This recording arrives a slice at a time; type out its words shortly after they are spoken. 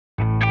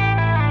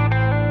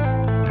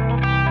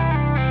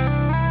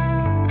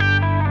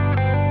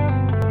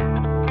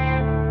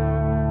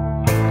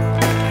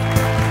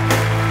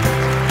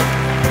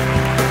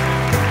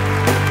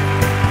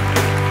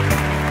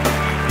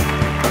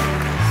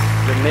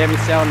name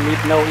itself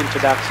needs no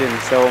introduction,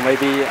 so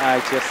maybe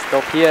I just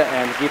stop here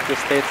and give the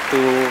stage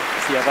to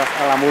Siaras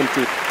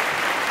Alamunti.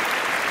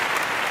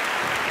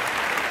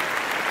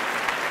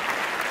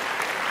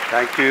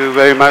 Thank you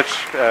very much.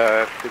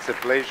 It's a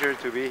pleasure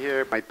to be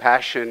here. My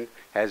passion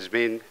has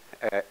been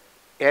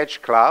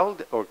edge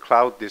cloud or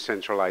cloud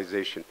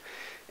decentralization.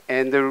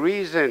 And the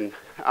reason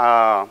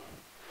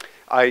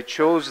I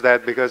chose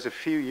that because a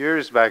few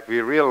years back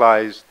we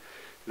realized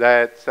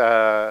that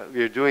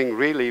we're doing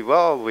really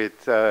well with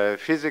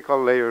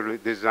physical layer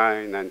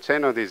design,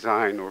 antenna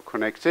design, or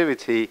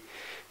connectivity,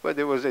 but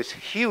there was this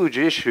huge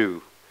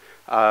issue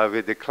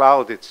with the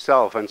cloud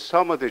itself and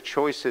some of the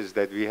choices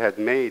that we had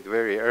made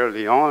very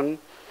early on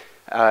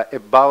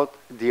about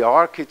the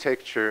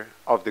architecture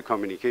of the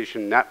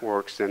communication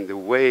networks and the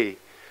way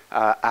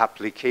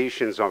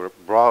applications are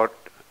brought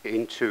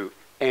into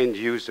end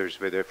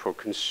users, whether for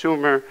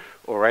consumer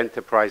or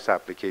enterprise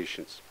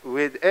applications.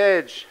 With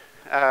edge,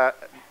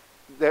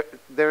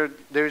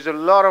 there's a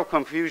lot of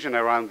confusion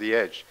around the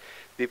edge.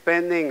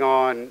 Depending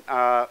on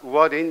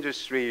what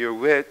industry you're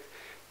with,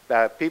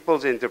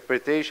 people's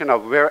interpretation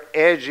of where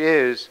edge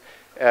is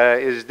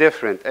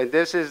different. And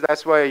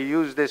that's why I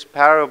use this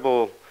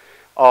parable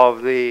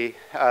of the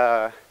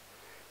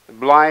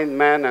blind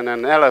man and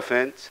an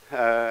elephant.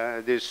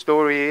 The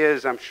story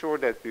is, I'm sure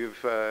that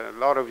a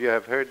lot of you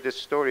have heard this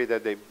story,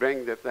 that they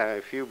bring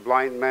a few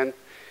blind men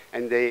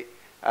and they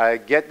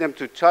get them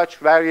to touch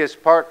various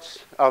parts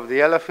of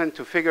the elephant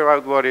to figure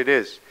out what it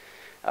is.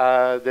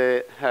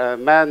 The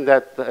man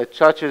that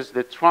touches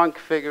the trunk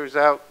figures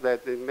out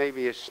that it may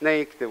be a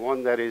snake. The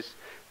one that is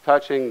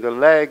touching the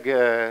leg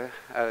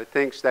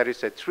thinks that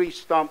it's a tree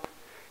stump.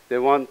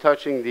 The one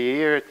touching the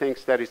ear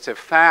thinks that it's a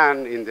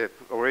fan in the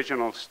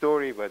original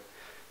story, but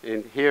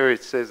in here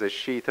it says a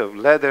sheet of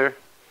leather.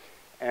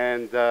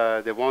 And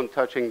the one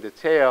touching the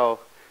tail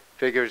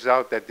figures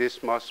out that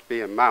this must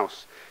be a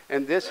mouse.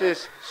 And this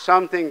is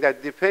something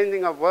that,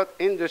 depending on what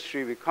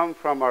industry we come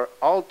from, our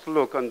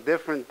outlook on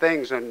different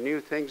things and new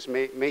things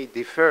may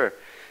differ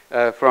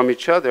from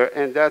each other.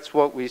 And that's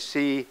what we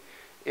see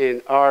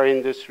in our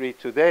industry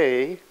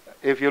today.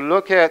 If you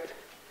look at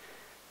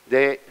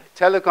the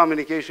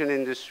telecommunication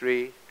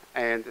industry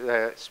and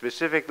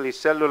specifically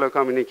cellular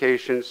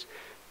communications,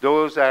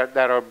 those that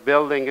are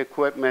building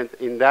equipment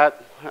in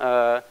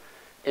that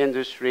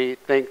industry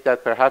think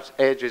that perhaps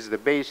edge is the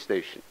base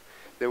station.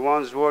 The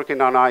ones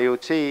working on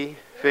IoT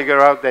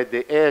figure out that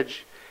the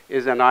edge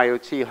is an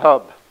IoT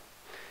hub.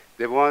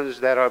 The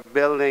ones that are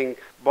building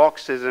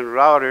boxes and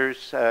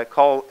routers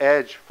call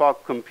edge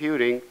fog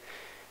computing.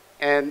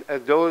 And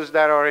those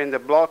that are in the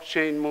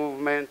blockchain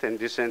movement and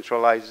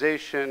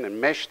decentralization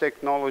and mesh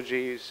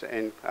technologies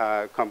and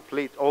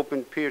complete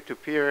open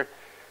peer-to-peer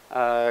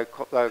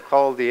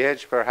call the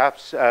edge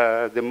perhaps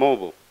the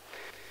mobile.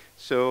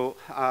 So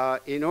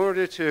in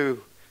order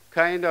to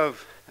kind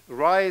of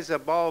rise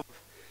above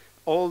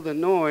all the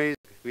noise,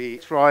 we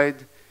tried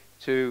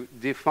to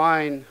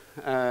define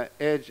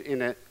edge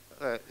in a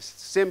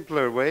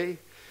simpler way.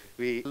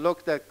 We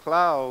looked at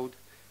cloud,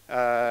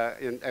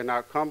 and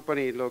our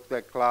company looked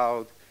at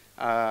cloud,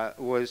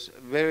 was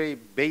very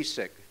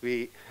basic.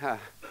 We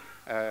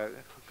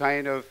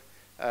kind of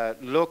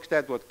looked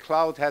at what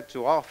cloud had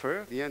to offer.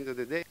 At the end of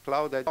the day,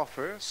 cloud had to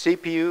offer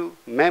CPU,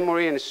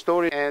 memory, and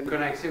storage, and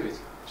connectivity.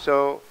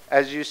 So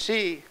as you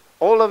see,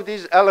 all of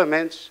these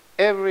elements,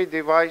 every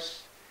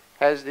device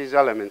has these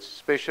elements,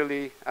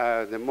 especially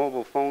the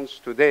mobile phones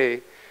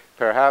today,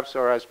 perhaps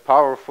are as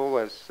powerful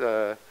as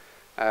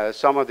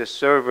some of the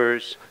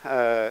servers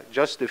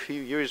just a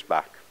few years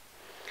back.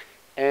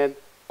 And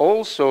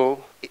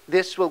also,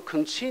 this will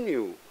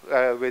continue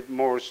with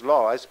Moore's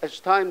law. As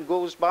time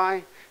goes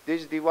by,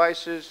 these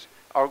devices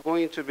are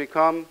going to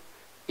become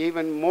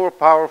even more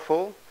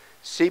powerful.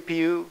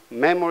 CPU,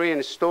 memory,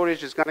 and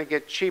storage is going to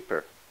get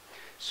cheaper.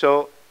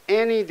 So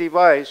any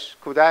device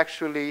could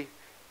actually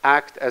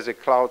act as a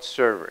cloud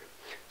server.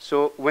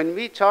 So when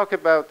we talk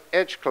about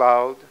edge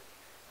cloud,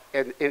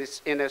 and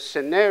it's in a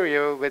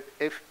scenario with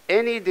if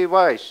any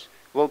device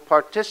will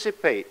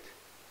participate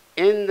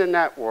in the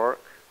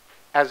network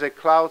as a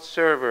cloud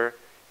server,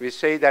 we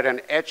say that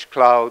an edge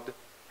cloud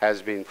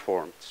has been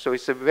formed. So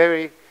it's a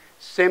very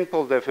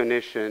simple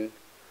definition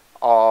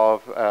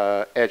of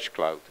edge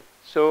cloud.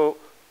 So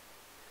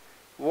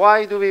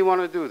why do we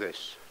want to do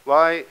this?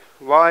 Why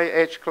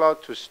edge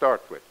cloud to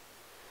start with?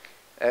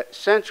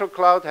 Central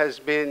cloud has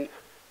been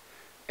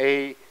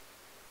an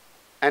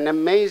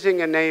amazing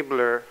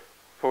enabler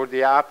for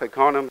the app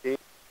economy,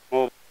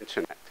 mobile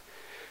internet.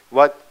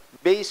 What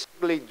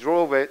basically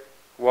drove it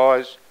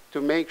was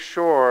to make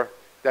sure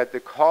that the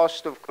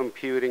cost of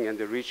computing and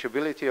the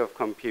reachability of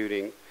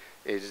computing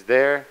is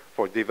there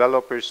for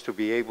developers to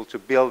be able to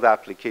build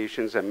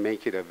applications and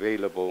make it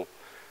available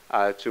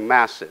to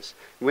masses.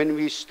 When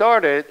we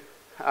started,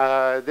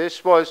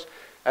 this was,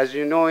 as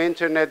you know,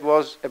 internet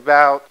was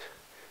about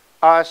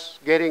us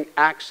getting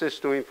access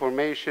to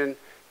information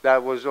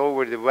that was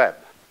over the web,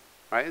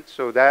 right?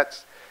 So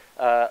that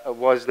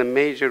was the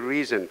major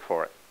reason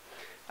for it.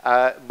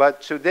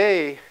 But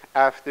today,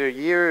 after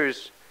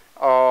years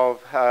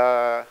of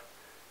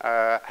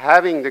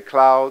having the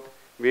cloud,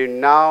 we're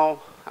now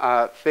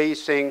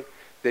facing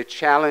the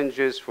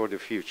challenges for the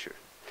future.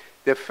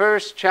 The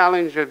first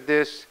challenge of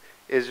this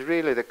is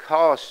really the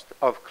cost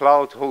of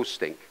cloud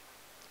hosting,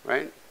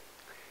 right?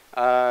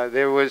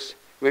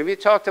 When we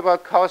talked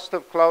about cost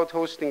of cloud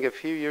hosting a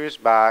few years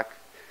back,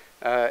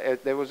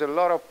 there was a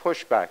lot of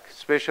pushback,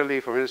 especially,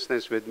 for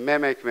instance, with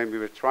Mimik when we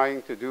were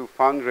trying to do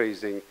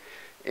fundraising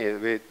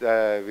with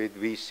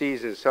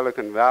VCs in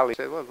Silicon Valley.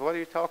 They said, well, what are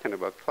you talking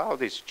about?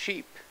 Cloud is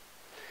cheap.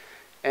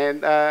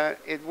 And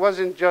it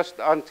wasn't just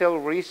until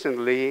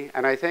recently,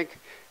 and I think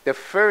the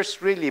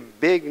first really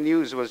big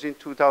news was in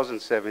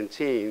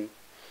 2017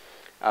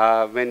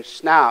 when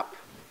Snap,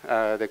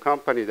 the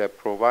company that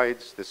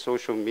provides the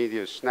social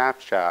media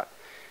Snapchat,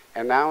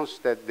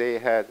 announced that they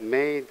had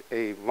made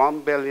a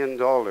 $1 billion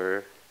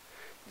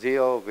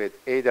deal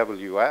with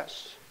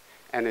AWS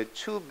and a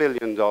 $2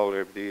 billion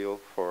deal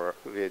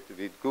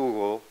with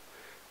Google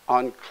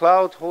on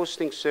cloud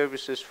hosting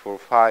services for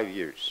 5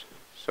 years.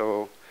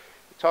 So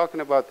talking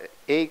about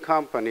a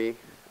company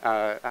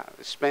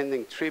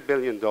spending $3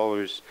 billion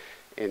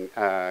in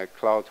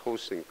cloud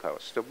hosting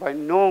costs. So by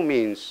no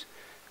means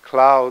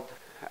cloud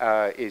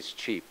is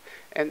cheap.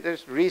 And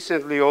there's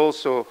recently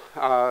also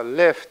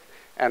Lyft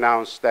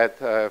announced that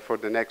for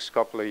the next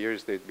couple of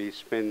years they'd be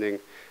spending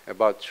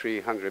about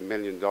 $300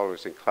 million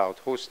in cloud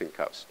hosting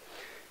costs.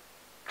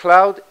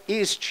 Cloud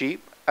is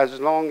cheap as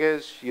long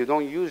as you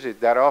don't use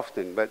it that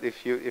often, but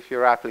if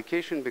your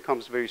application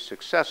becomes very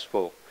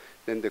successful,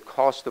 then the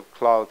cost of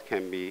cloud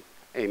can be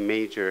a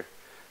major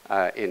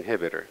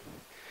inhibitor.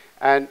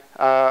 And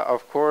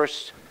of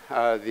course,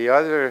 the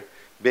other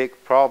big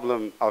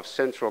problem of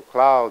central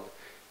cloud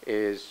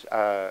is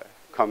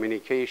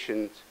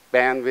communications,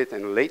 bandwidth,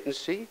 and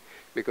latency,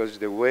 because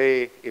the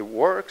way it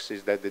works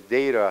is that the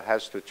data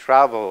has to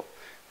travel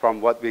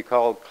from what we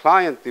call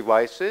client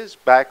devices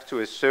back to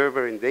a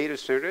server in data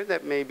center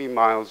that may be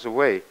miles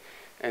away.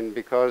 And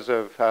because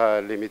of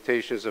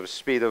limitations of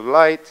speed of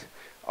light,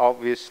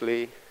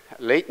 obviously,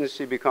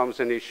 latency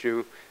becomes an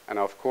issue, and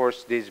of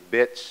course, these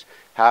bits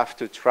have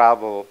to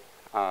travel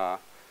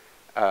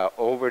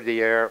over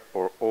the air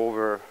or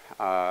over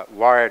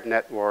wired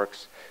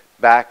networks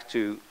back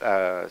to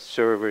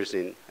servers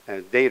in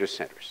data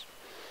centers.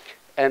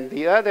 And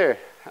the other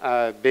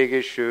big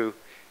issue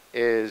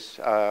is,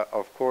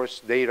 of course,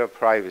 data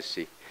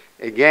privacy.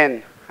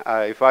 Again,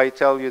 if I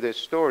tell you the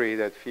story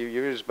that a few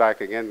years back,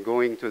 again,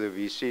 going to the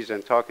VCs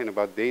and talking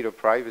about data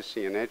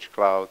privacy and edge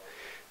cloud,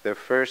 the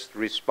first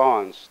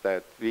response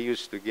that we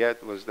used to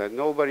get was that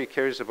nobody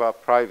cares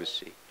about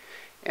privacy.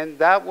 And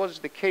that was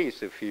the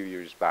case a few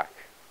years back,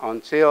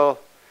 until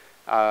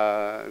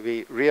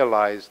we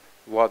realized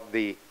what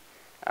the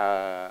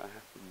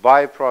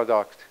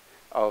byproduct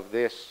of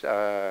this,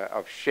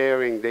 of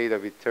sharing data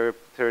with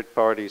third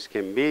parties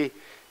can be,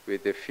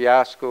 with the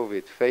fiasco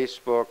with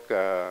Facebook,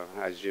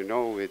 as you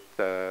know,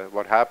 with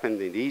what happened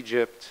in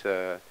Egypt,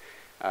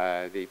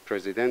 the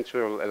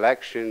presidential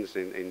elections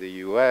in the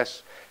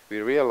US. We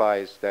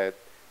realized that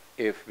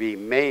if we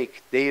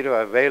make data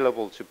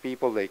available to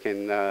people, they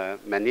can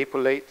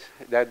manipulate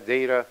that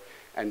data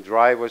and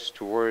drive us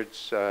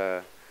towards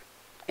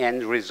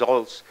end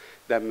results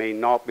that may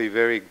not be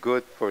very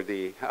good for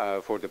the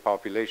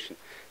population.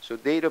 So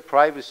data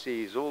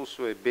privacy is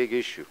also a big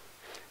issue.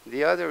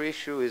 The other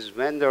issue is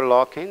vendor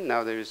lock-in.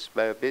 Now there's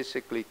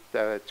basically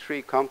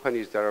 3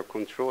 companies that are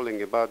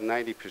controlling about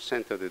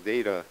 90% of the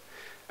data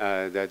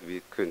that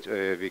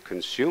we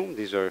consume.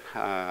 These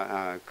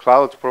are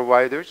cloud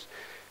providers.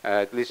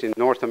 At least in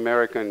North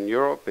America and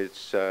Europe,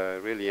 it's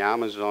really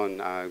Amazon,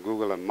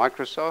 Google, and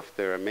Microsoft.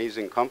 They're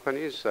amazing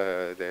companies.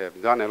 They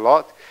have done a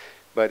lot.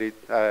 But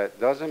it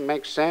doesn't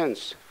make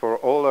sense for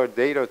all our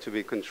data to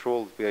be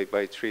controlled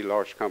by 3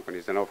 large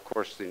companies. And of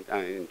course,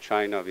 in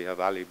China, we have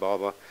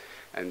Alibaba,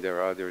 and there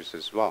are others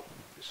as well.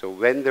 So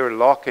vendor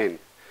lock-in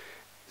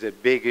is a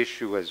big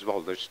issue as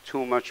well. There's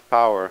too much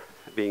power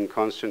being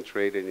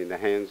concentrated in the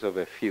hands of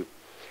a few.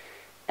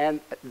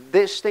 And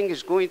this thing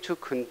is going to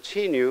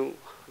continue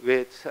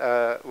with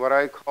what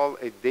I call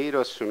a data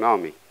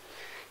tsunami.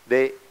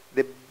 The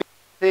big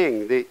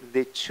thing,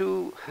 the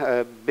 2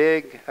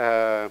 big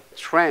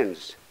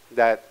trends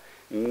that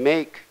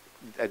make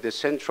the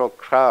central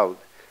cloud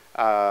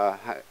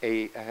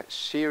a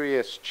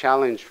serious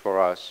challenge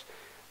for us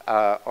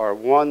are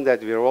one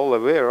that we're all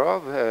aware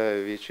of,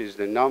 which is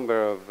the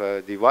number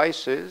of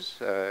devices.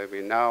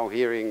 We're now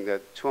hearing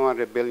that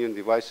 200 billion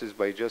devices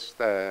by just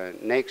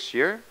next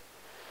year.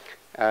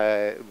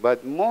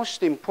 But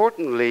most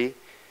importantly,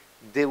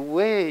 the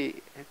way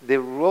the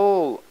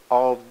role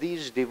of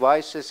these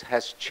devices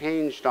has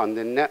changed on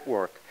the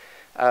network.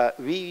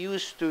 We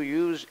used to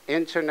use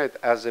internet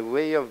as a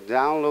way of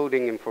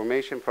downloading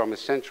information from a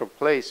central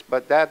place,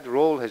 but that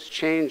role has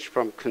changed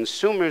from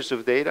consumers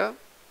of data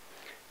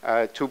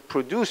to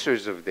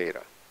producers of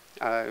data.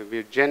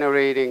 We're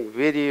generating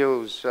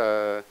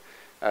videos,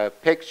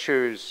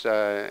 pictures,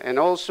 and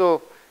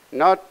also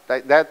Not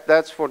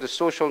that's for the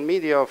social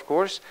media, of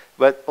course,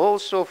 but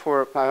also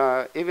for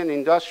even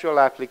industrial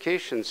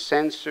applications,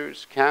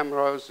 sensors,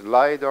 cameras,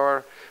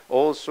 LiDAR,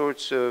 all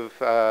sorts of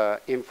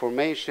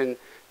information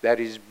that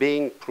is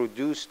being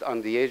produced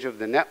on the edge of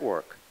the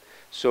network.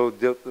 So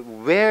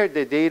where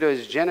the data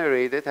is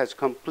generated has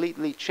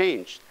completely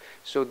changed.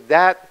 So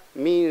that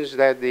means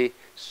that the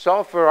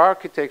software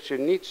architecture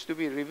needs to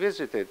be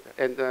revisited.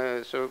 And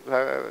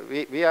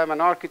we have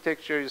an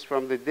architecture is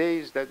from the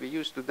days that we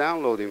used to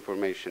download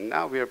information.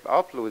 Now we are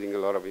uploading a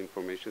lot of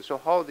information. So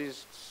how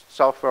this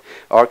software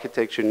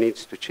architecture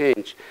needs to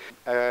change.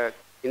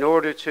 In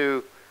order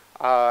to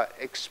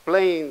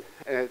explain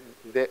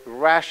the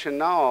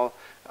rationale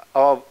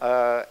of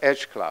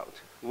edge cloud.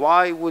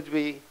 Why would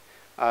we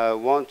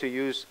want to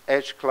use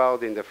edge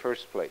cloud in the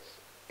first place?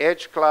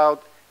 Edge cloud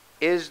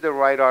is the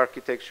right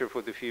architecture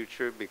for the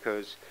future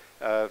because,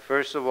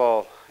 first of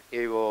all,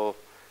 it will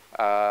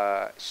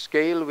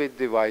scale with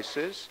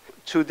devices.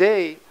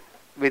 Today,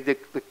 with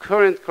the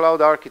current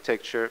cloud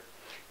architecture,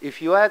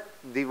 if you add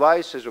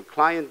devices or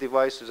client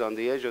devices on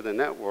the edge of the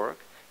network,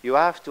 you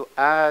have to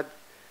add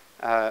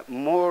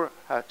more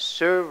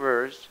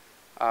servers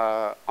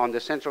on the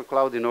central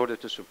cloud in order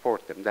to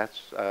support them. That's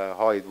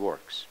how it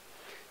works.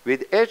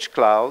 With edge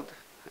cloud,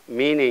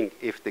 meaning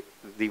if the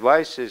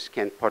devices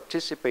can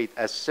participate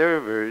as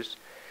servers,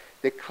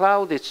 the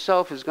cloud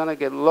itself is going to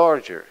get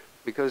larger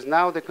because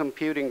now the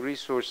computing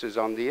resources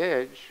on the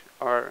edge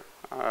are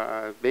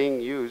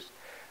being used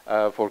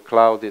for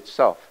cloud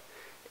itself.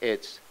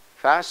 It's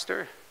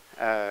faster.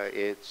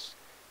 It's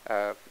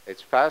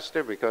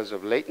faster because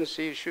of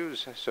latency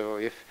issues. So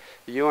if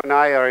you and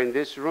I are in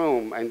this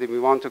room and we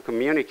want to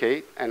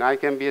communicate and I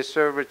can be a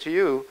server to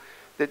you,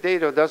 the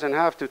data doesn't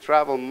have to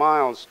travel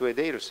miles to a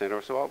data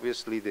center, so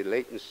obviously the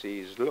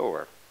latency is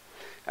lower.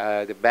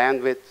 The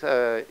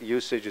bandwidth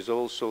usage is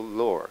also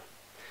lower.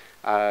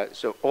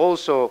 So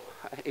also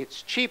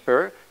it's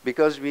cheaper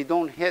because we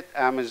don't hit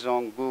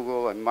Amazon,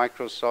 Google, and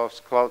Microsoft's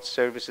cloud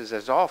services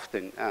as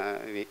often.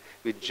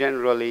 We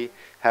generally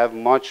have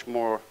much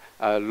more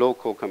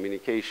local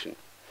communication.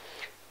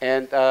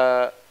 And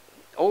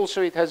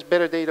also it has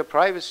better data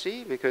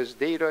privacy because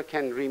data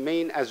can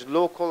remain as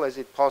local as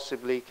it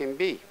possibly can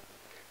be.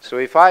 So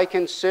if I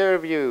can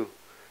serve you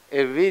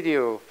a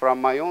video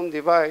from my own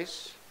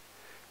device,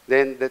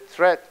 then the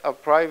threat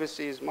of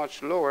privacy is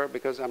much lower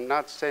because I'm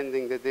not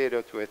sending the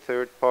data to a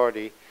third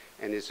party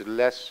and is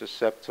less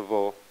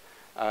susceptible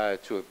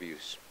to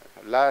abuse.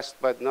 Last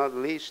but not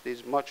least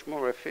is much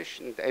more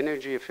efficient,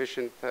 energy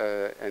efficient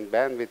and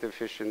bandwidth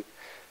efficient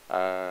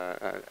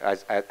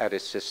at a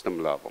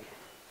system level.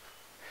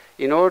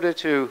 In order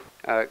to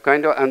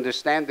kind of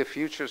understand the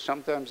future,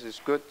 sometimes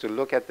it's good to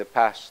look at the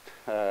past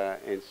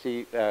and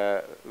see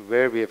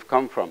where we have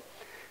come from.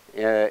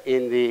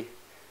 In the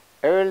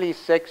early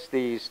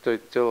 60s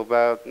till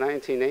about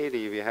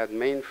 1980, we had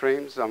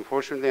mainframes.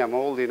 Unfortunately, I'm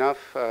old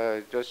enough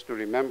just to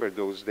remember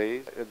those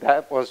days.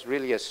 That was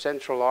really a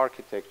central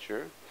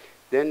architecture.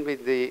 Then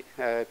with the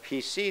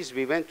PCs,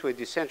 we went to a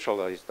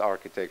decentralized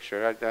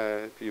architecture.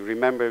 If you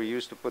remember, we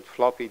used to put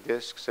floppy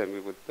disks and we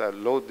would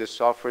load the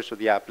software so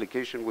the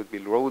application would be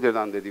loaded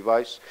on the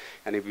device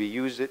and if we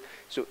use it.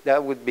 So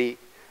that would be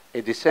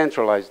a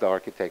decentralized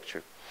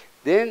architecture.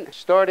 Then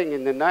starting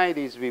in the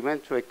 90s, we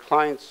went to a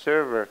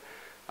client-server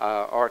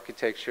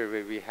architecture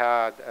where we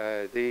had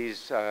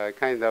these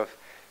kind of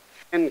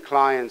thin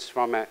clients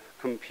from a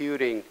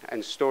computing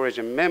and storage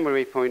and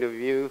memory point of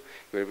view,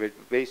 where were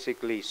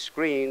basically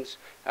screens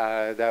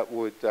that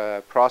would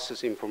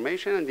process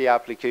information and the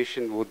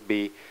application would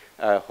be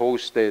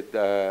hosted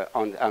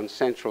on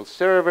central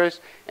servers.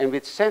 And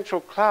with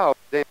central cloud,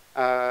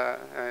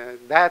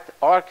 that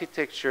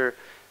architecture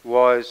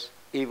was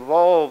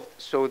evolved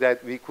so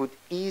that we could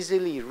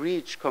easily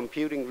reach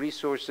computing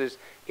resources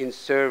in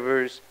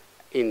servers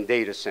in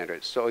data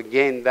centers. So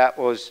again, that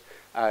was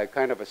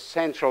kind of a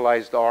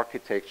centralized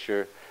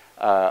architecture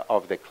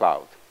of the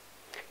cloud.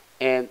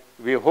 And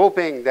we're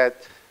hoping that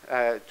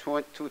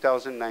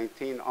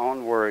 2019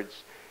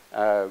 onwards,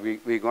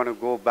 we're going to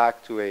go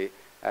back to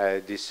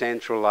a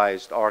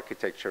decentralized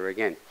architecture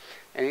again.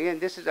 And again,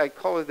 this is, I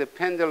call it the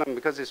pendulum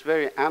because it's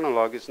very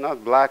analog. It's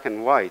not black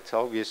and white.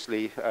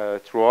 Obviously,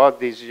 throughout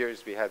these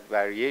years, we had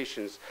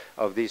variations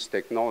of these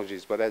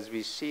technologies. But as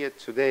we see it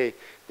today,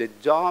 the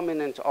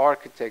dominant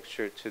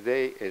architecture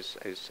today is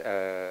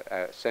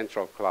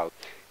central cloud.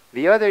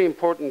 The other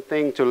important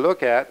thing to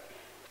look at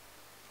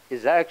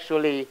is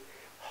actually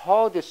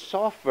how the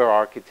software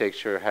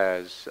architecture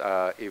has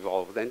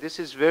evolved. And this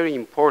is very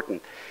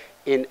important.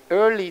 In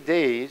early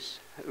days,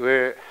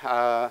 where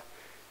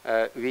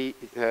we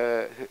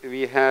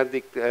had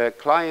the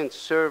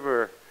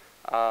client-server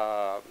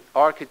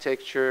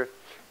architecture,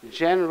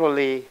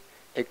 generally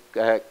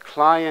a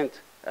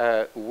client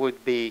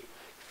would be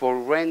for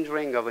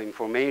rendering of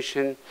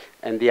information,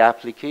 and the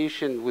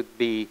application would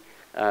be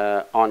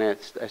on a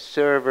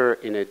server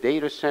in a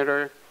data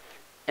center.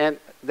 And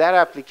that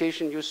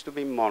application used to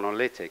be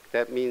monolithic.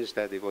 That means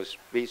that it was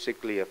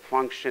basically a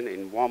function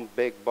in one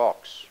big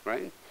box,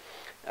 right?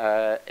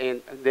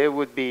 And there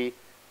would be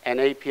an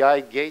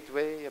API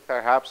gateway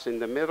perhaps in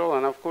the middle,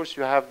 and of course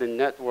you have the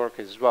network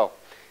as well.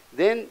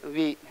 Then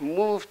we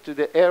moved to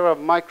the era of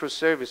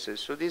microservices.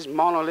 So these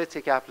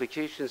monolithic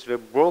applications were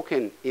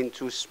broken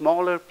into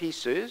smaller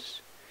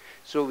pieces.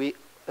 So we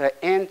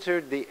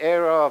entered the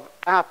era of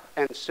app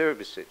and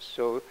services.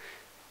 So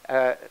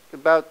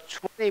about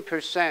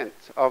 20%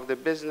 of the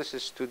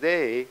businesses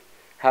today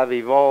have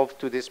evolved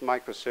to this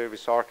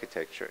microservice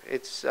architecture.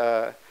 It's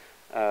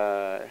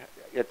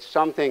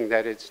something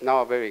that it's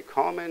now very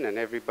common and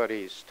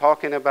everybody is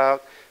talking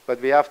about,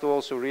 but we have to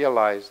also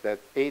realize that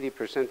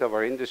 80% of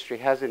our industry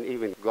hasn't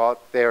even got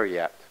there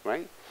yet,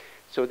 right?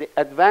 So the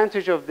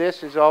advantage of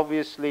this is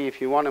obviously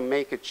if you want to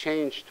make a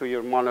change to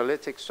your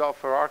monolithic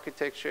software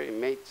architecture, it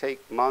may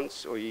take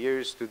months or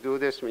years to do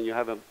this. When you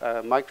have a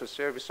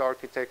microservice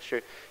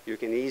architecture, you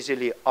can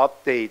easily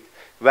update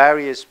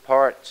various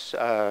parts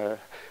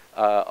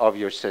of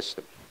your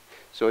system.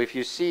 So if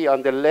you see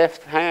on the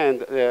left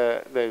hand,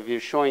 we're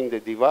showing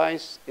the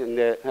device. In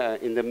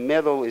the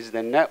middle is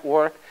the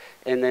network.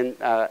 And then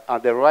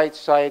on the right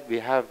side, we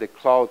have the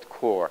cloud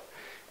core.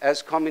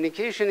 As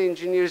communication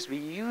engineers, we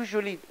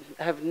usually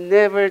have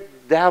never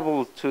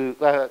dabbled to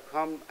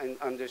come and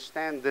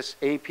understand this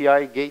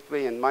API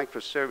gateway and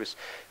microservice.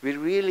 We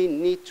really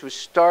need to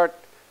start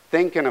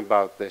thinking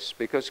about this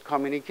because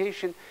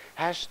communication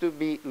has to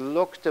be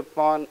looked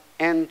upon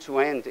end to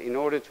end in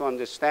order to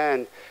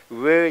understand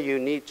where you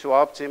need to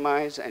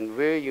optimize and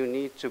where you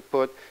need to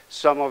put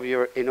some of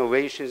your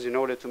innovations in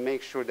order to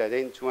make sure that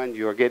end to end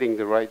you are getting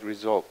the right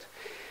result.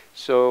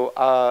 So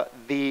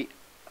the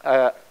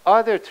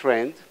other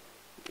trend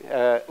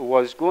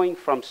was going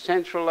from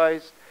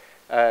centralized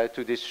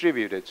to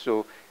distributed.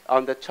 So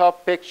on the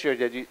top picture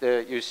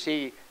that you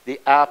see the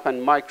app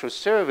and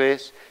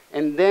microservice,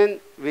 and then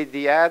with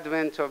the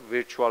advent of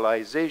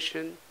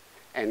virtualization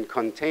and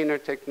container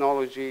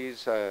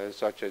technologies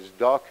such as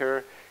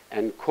Docker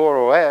and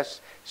CoreOS,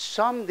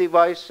 some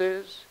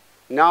devices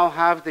now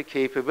have the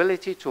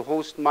capability to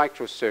host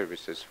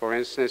microservices. For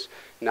instance,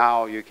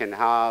 now you can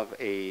have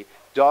a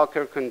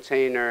Docker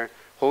container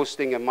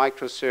hosting a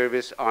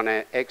microservice on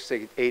an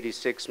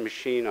x86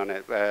 machine on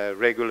a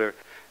regular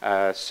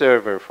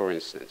server, for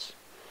instance.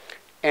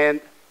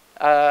 And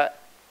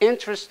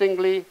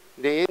interestingly,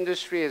 the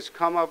industry has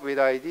come up with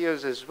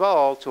ideas as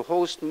well to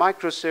host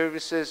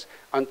microservices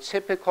on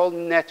typical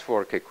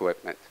network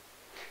equipment.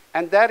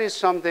 And that is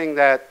something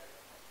that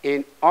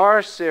in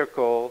our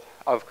circle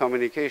of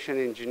communication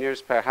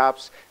engineers,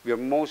 perhaps we're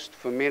most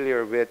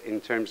familiar with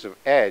in terms of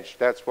edge.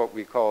 That's what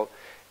we call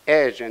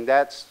edge, and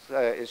that's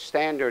a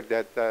standard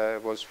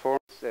that was formed.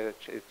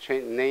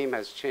 Name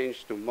has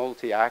changed to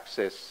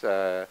multi-access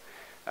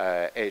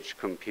edge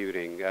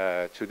computing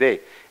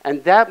today.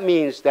 And that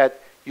means that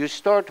you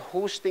start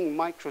hosting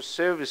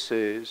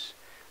microservices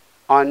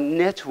on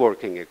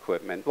networking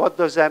equipment. What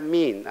does that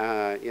mean?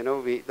 You know,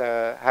 we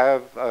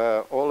have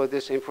all of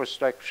this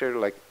infrastructure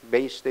like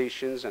base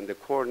stations and the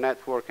core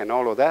network and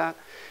all of that.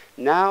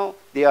 Now,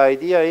 the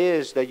idea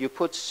is that you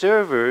put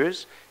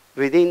servers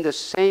within the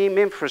same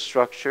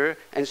infrastructure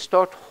and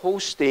start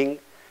hosting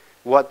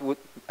what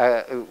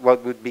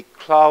would be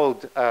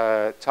cloud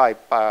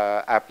type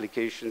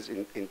applications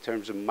in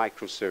terms of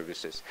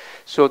microservices.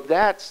 So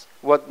that's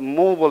what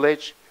mobile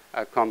edge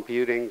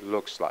computing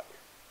looks like.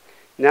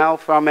 Now,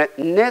 from a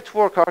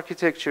network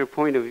architecture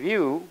point of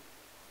view,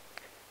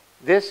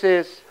 this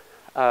is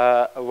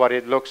what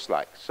it looks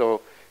like.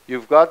 So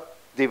you've got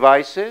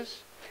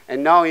devices,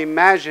 and now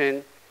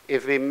imagine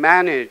if we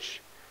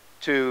manage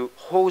to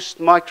host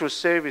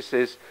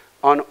microservices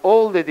on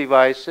all the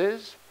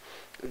devices,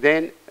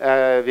 then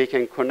we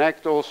can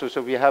connect also.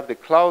 So we have the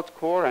cloud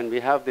core and we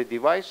have the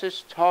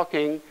devices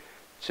talking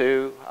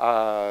to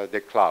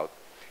the cloud.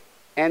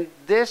 And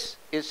this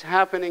is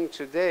happening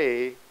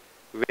today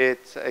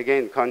with,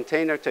 again,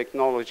 container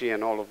technology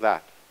and all of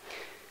that.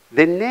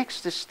 The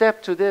next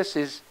step to this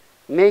is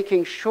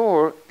making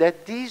sure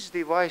that these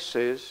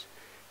devices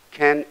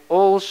can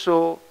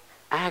also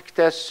act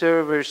as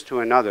servers to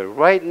another.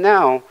 Right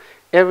now,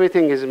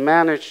 everything is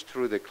managed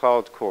through the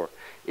cloud core.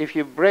 If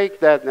you break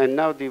that and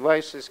now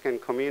devices can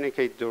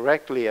communicate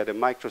directly at a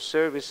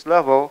microservice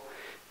level,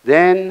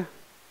 then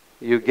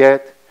you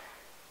get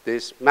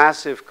this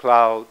massive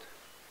cloud,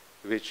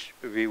 which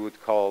we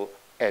would call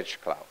edge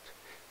cloud.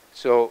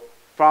 So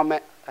from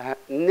a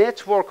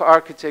network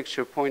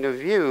architecture point of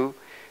view,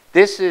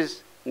 this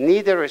is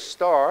neither a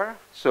star.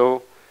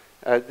 So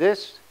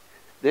this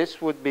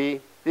would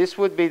be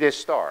the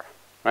star,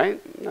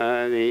 right?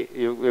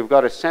 We've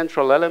got a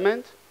central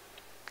element.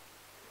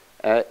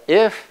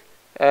 If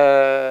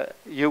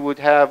you would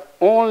have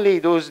only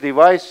those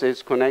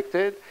devices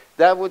connected,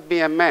 that would be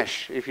a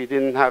mesh if you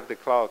didn't have the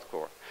cloud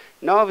core.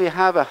 Now we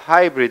have a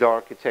hybrid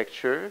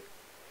architecture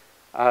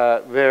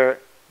where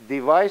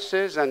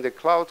devices and the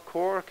cloud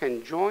core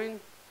can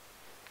join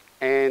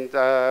and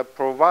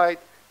provide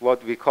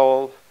what we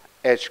call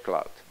edge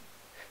cloud.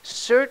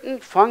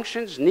 Certain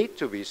functions need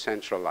to be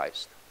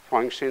centralized.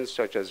 functions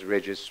such as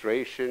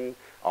registration,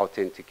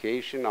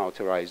 authentication,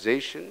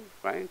 authorization,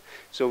 right?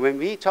 So when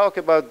we talk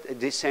about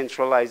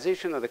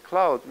decentralization of the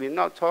cloud, we're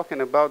not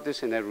talking about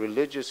this in a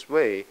religious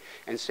way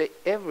and say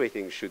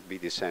everything should be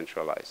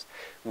decentralized.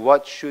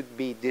 What should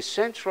be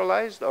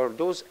decentralized are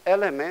those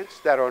elements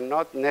that are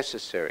not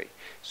necessary.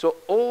 So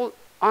all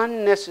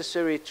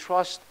unnecessary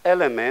trust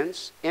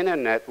elements in a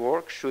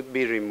network should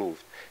be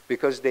removed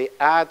because they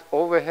add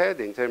overhead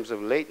in terms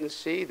of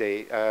latency,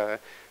 they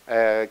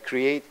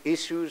create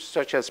issues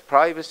such as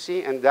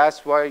privacy, and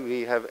that's why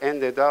we have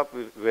ended up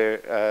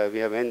where we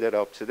have ended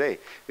up today,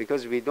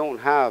 because we don't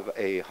have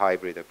a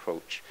hybrid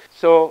approach.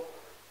 So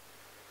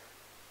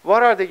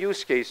what are the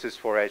use cases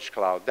for edge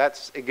cloud?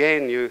 That's,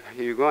 again,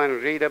 you go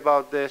and read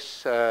about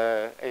this,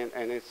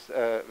 and it's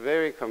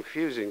very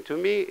confusing. To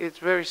me, it's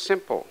very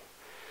simple.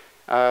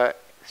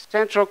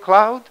 Central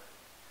cloud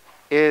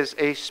is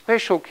a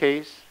special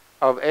case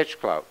of edge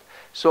cloud.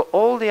 So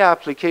all the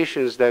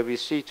applications that we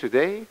see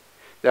today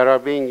that are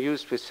being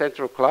used with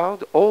central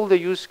cloud, all the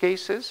use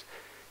cases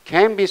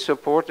can be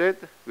supported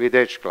with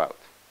edge cloud,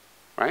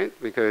 right?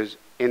 Because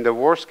in the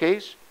worst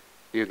case,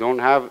 you don't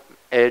have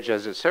edge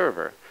as a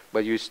server,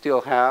 but you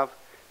still have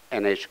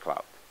an edge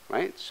cloud,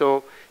 right?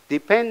 So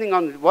depending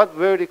on what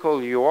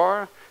vertical you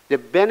are, the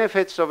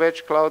benefits of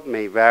edge cloud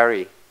may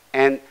vary.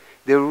 And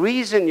the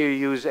reason you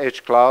use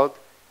edge cloud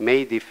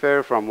may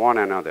differ from one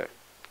another.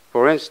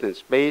 For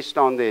instance, based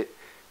on the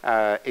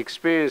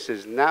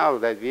experiences now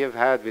that we have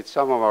had with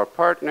some of our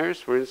partners,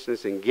 for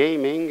instance, in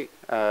gaming,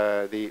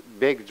 the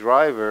big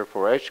driver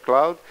for edge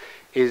cloud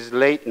is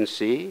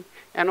latency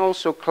and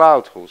also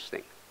cloud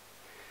hosting.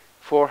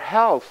 For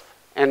health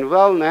and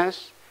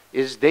wellness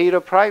is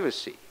data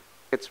privacy.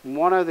 It's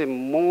one of the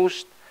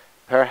most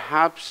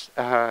perhaps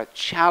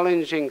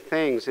challenging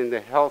things in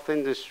the health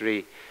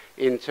industry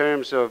in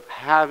terms of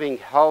having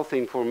health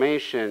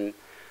information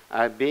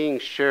being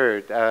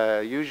shared.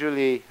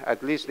 Usually,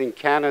 at least in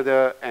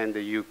Canada and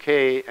the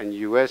UK and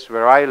US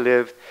where I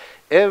lived,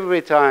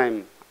 every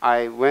time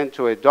I went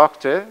to a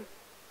doctor,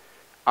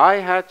 I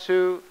had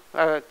to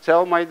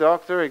tell my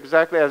doctor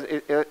exactly as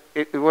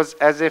it was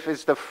as if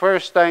it's the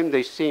first time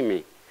they see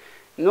me.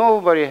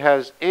 Nobody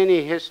has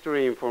any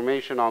history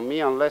information on me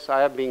unless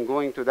I have been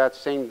going to that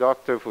same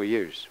doctor for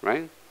years,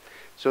 right?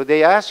 So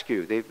they ask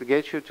you, they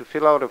get you to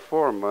fill out a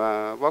form.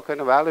 What kind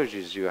of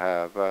allergies you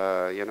have?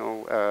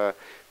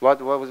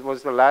 What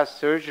was the last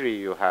surgery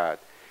you had?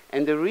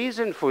 And the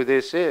reason for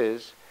this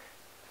is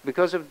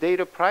because of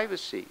data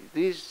privacy.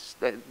 These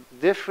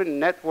different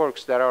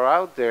networks that are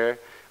out there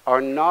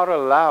are not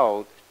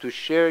allowed to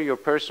share your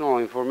personal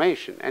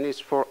information. And it's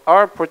for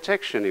our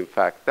protection, in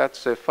fact.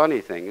 That's a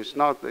funny thing. It's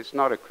not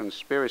a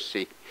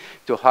conspiracy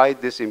to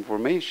hide this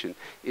information.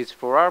 It's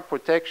for our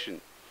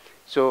protection.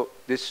 So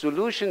the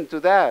solution to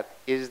that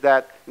is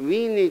that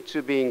we need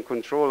to be in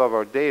control of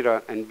our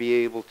data and be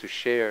able to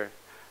share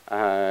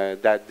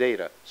that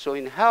data. So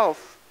in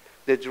health,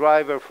 the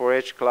driver for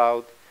edge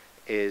cloud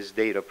is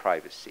data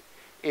privacy.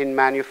 In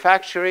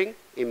manufacturing,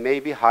 it may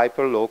be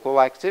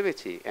hyper-local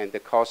activity and the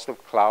cost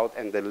of cloud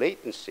and the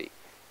latency.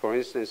 For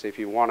instance, if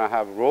you want to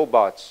have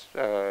robots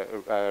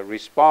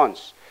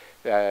response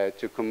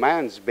to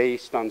commands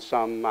based on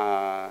some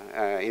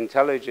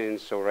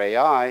intelligence or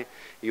AI,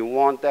 you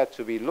want that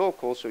to be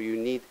local, so you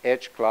need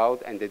edge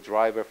cloud, and the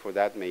driver for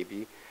that may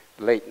be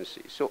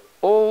latency. So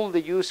all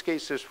the use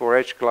cases for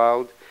edge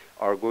cloud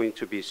are going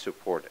to be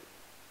supported.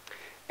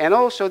 And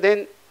also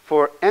then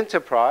for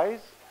enterprise,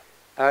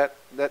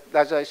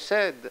 as I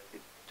said,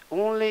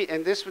 only,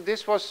 and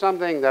this was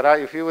something that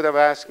if you would have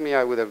asked me,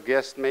 I would have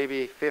guessed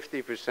maybe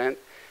 50%,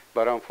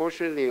 but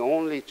unfortunately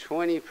only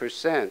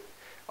 20%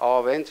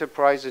 of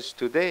enterprises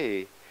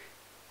today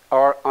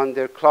are on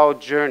their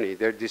cloud journey.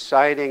 They're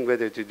deciding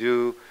whether to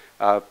do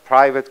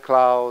private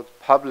cloud,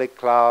 public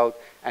cloud,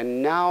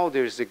 and now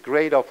there's a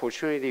great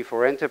opportunity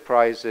for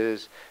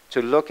enterprises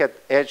to look at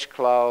edge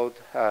cloud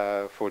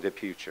for the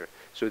future.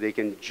 So they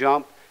can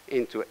jump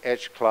into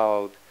edge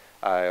cloud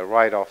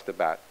right off the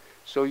bat.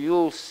 So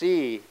you'll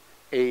see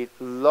a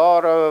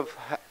lot of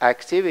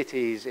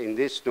activities in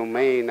this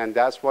domain, and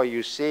that's why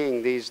you're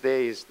seeing these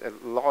days a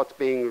lot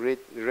being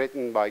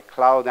written by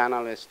cloud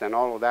analysts and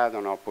all of that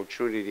on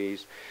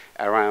opportunities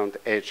around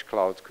edge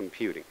cloud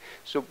computing.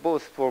 So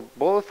for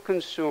both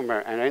consumer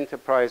and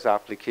enterprise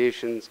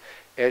applications,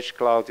 edge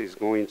cloud is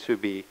going to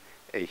be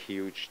a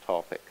huge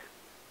topic.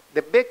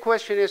 The big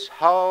question is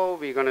how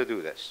we're going to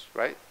do this,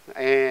 right?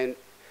 And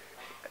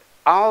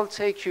I'll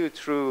take you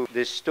through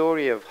the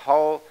story of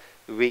how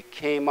we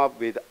came up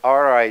with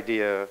our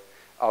idea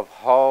of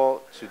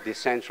how to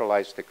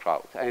decentralize the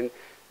cloud. And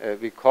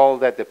we call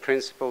that the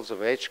principles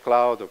of edge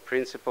cloud or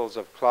principles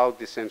of cloud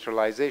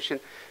decentralization.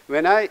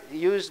 When I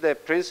use the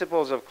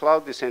principles of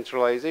cloud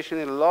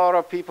decentralization, a lot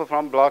of people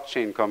from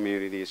blockchain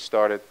communities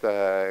started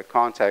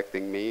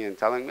contacting me and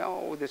telling me,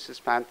 oh, this is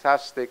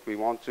fantastic, we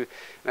want to,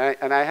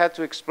 and I had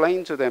to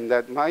explain to them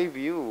that my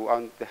view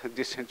on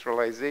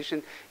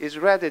decentralization is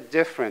rather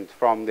different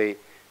from the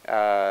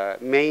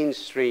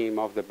mainstream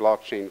of the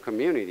blockchain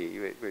community.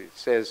 It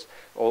says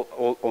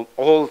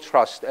all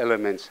trust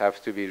elements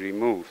have to be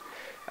removed.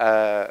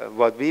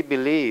 What we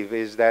believe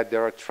is that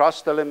there are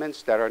trust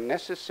elements that are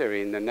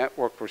necessary in the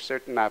network for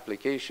certain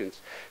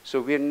applications.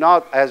 So we're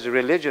not as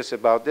religious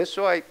about this,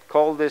 so I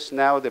call this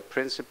now the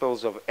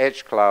principles of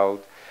edge cloud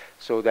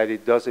so that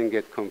it doesn't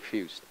get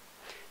confused.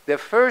 The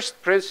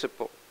first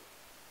principle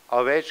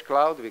of edge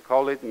cloud, we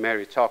call it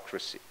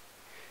meritocracy.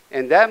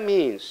 And that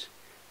means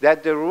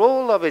that the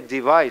role of a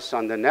device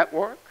on the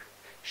network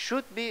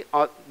should be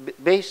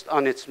based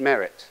on its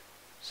merit.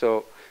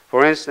 So,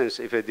 for instance,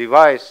 if a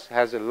device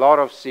has a lot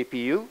of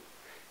CPU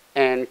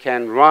and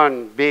can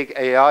run big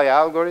AI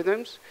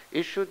algorithms,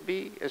 it should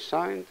be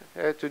assigned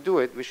to do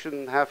it. We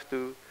shouldn't have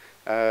to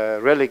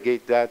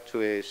relegate that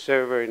to a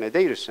server in a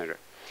data center.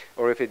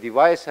 Or if a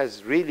device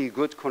has really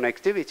good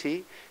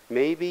connectivity,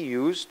 may be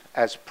used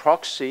as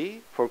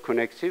proxy for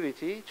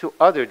connectivity to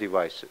other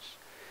devices.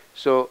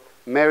 So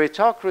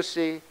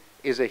meritocracy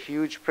is a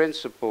huge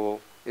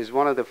principle, is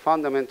one of the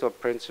fundamental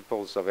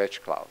principles of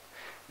edge cloud.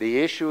 The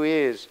issue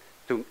is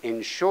to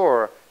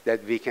ensure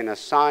that we can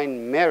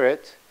assign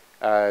merit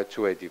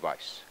to a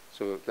device.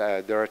 So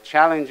there are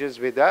challenges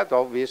with that,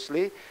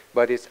 obviously,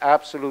 but it's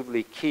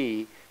absolutely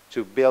key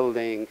to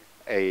building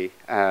a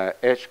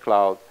edge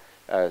cloud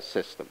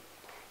system.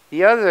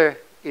 The other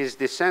is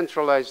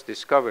decentralized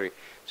discovery.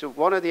 So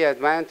one of the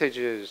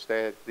advantages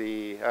that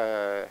the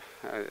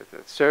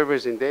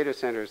servers in data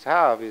centers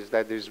have is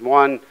that there's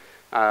one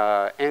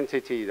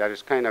entity that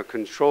is kind of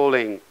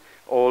controlling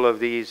all of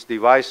these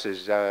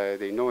devices.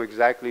 They know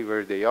exactly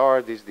where they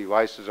are. These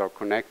devices are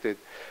connected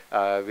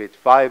with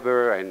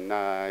fiber and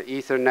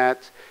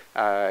Ethernet.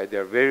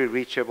 They're very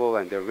reachable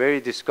and they're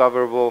very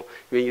discoverable.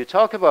 When you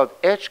talk about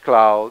edge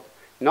cloud,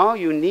 now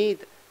you need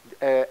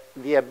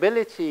the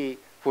ability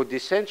for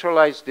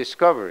decentralized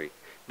discovery.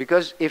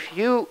 Because if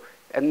you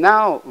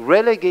now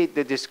relegate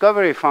the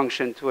discovery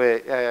function to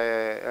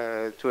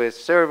a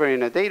server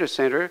in a data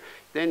center,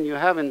 then you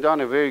haven't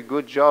done a very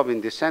good job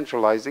in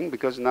decentralizing,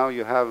 because now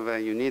you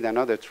have you need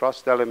another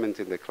trust element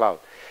in the cloud.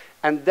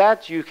 And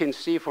that you can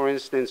see, for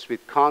instance,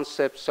 with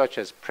concepts such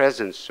as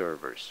presence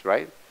servers,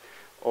 right?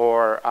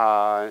 Or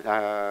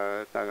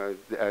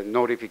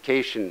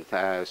notification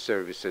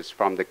services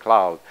from the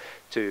cloud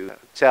to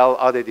tell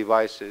other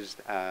devices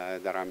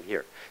that I'm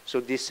here. So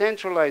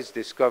decentralized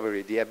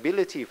discovery, the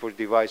ability for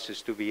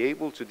devices to be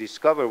able to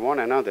discover one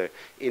another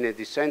in a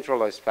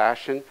decentralized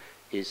fashion,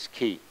 is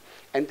key.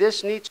 And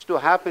this needs to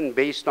happen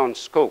based on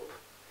scope.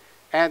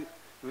 And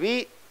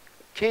we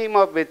came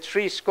up with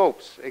 3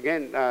 scopes.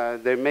 Again,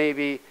 there may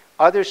be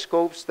other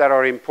scopes that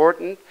are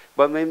important,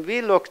 but when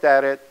we looked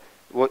at it,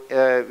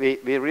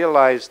 we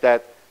realized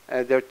that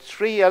there are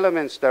 3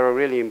 elements that are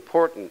really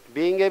important.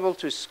 Being able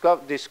to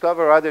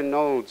discover other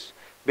nodes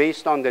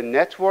based on the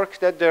network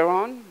that they're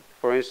on.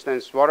 For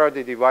instance, what are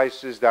the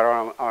devices that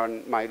are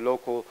on my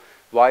local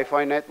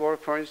Wi-Fi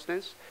network, for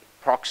instance?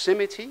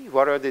 Proximity,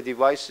 what are the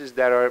devices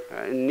that are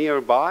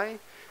nearby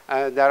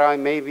that I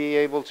may be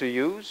able to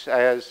use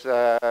as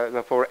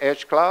for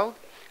edge cloud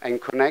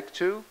and connect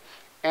to?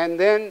 And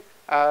then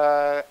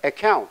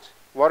account.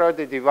 What are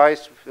the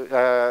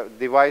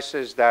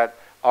devices that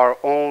are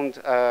owned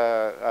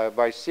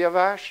by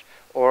Siavash,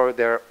 or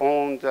they're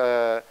owned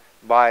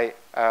by,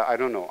 I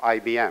don't know,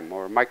 IBM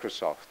or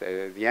Microsoft,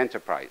 the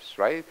enterprise,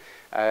 right?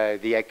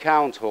 The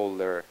account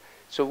holder.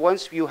 So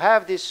once you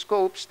have these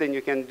scopes, then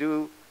you can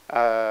do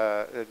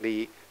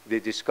the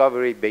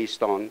discovery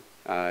based on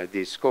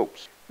these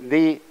scopes.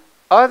 The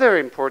other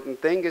important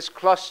thing is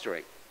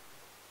clustering.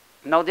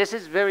 Now, this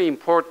is very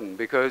important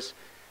because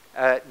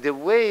the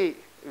way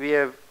we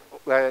have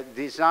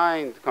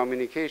designed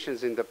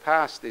communications in the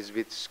past is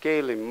with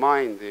scale in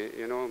mind,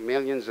 you know,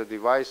 millions of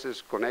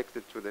devices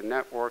connected to the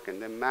network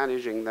and then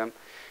managing them.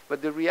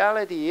 But the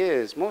reality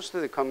is most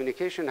of the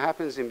communication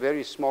happens in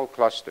very small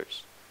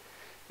clusters.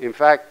 In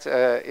fact,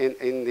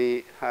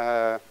 in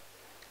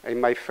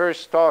my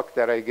first talk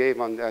that I gave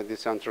on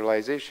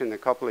decentralization a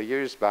couple of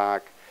years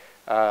back,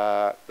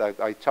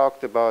 I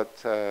talked about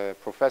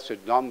Professor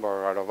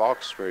Dunbar out of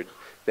Oxford.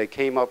 They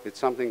came up with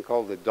something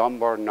called the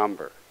Dunbar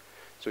number.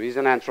 So he's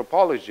an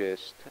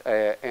anthropologist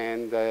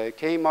and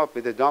came up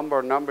with the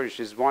Dunbar number,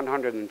 which is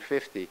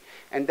 150.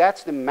 And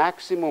that's the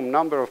maximum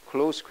number of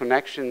close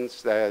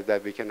connections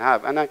that we can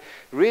have. And I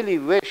really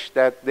wish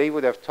that they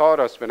would have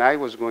taught us when I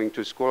was going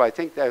to school. I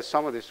think that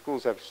some of the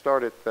schools have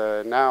started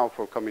now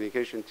for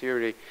communication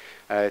theory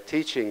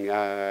teaching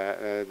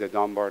the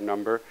Dunbar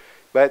number.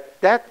 But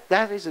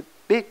that is a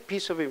big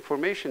piece of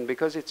information,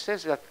 because it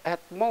says that at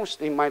most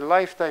in my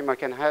lifetime I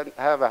can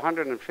have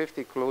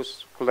 150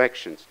 close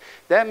collections.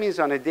 That means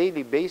on a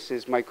daily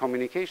basis my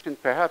communication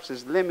perhaps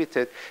is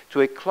limited to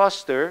a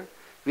cluster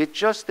with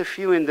just a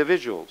few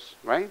individuals,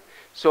 right?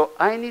 So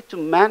I need to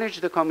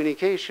manage the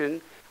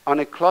communication on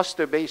a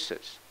cluster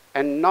basis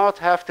and not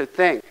have to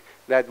think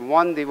that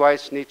one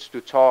device needs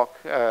to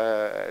talk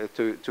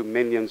to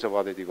millions of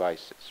other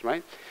devices,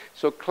 right?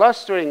 So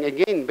clustering,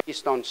 again,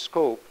 based on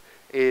scope,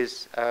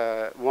 is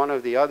one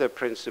of the other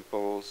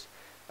principles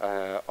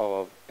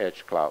of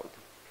edge cloud.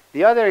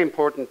 The other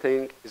important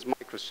thing is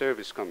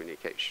microservice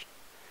communication,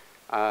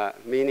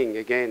 meaning,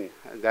 again,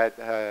 that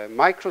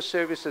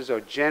microservices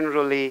are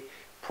generally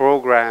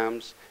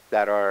programs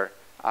that are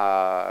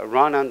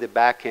run on the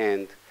back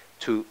end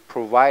to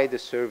provide a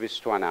service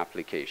to an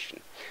application.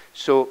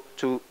 So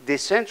to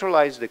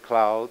decentralize the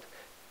cloud,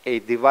 a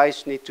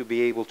device needs to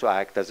be able to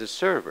act as a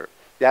server.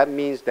 That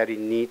means that it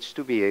needs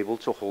to be able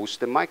to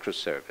host a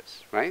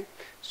microservice, right?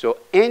 So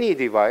any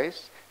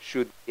device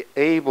should be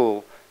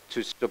able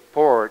to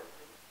support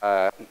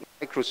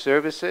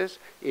microservices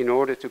in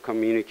order to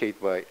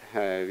communicate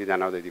with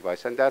another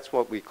device. And that's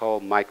what we call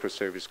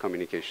microservice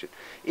communication.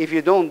 If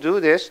you don't do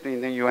this,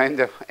 then you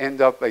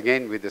end up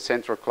again with the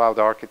central cloud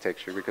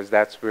architecture, because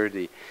that's where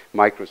the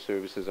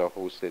microservices are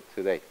hosted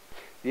today.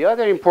 The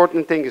other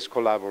important thing is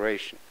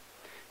collaboration.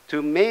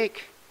 To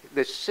make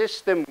the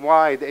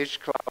system-wide edge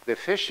cloud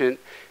efficient,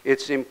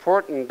 it's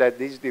important that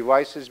these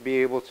devices be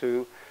able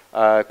to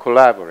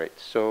collaborate.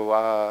 So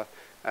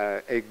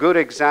a good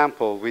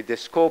example with the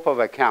scope of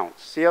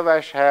accounts.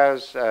 CLVash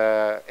has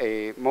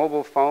a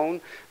mobile phone.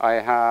 I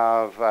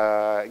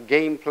have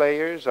game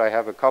players. I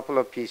have a couple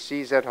of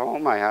PCs at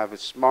home. I have a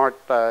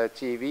smart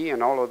TV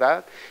and all of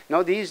that.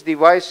 Now, these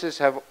devices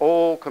have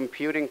all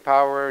computing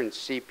power and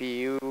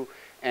CPU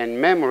and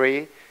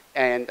memory,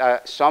 and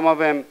some of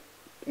them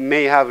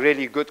may have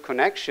really good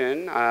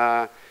connection.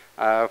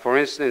 For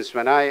instance,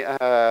 when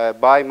I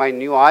buy my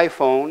new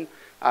iPhone,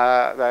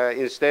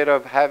 instead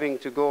of having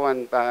to go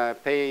and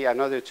pay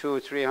another $200 or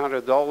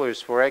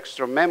 $300 for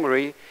extra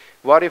memory,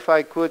 what if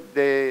I could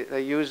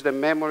use the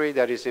memory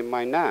that is in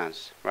my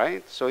NAS,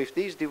 right? So if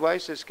these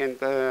devices can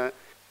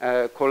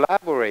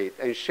collaborate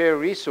and share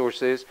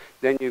resources,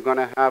 then you're going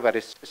to have at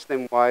a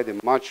system-wide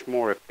a much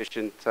more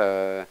efficient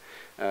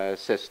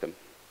system.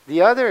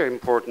 The other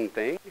important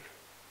thing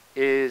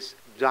is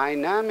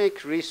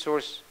dynamic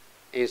resource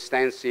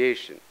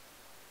instantiation.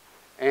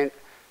 And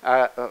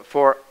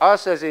for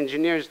us as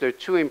engineers, there are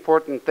two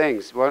important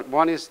things.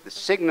 One is the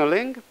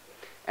signaling,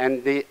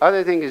 and the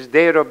other thing is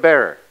data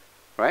bearer,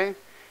 right?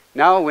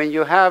 Now, when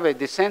you have a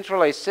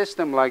decentralized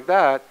system like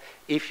that,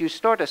 if you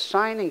start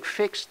assigning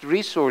fixed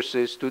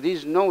resources to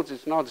these nodes,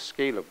 it's not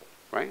scalable,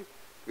 right?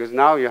 Because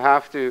now you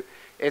have to,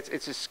 it's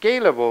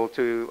scalable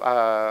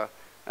to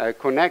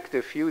connect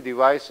a few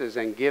devices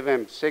and give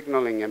them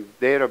signaling and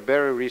data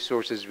bearer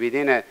resources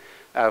within a,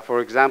 for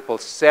example,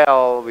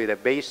 cell with a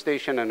base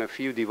station and a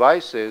few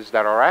devices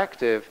that are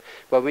active.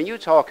 But when you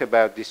talk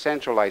about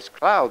decentralized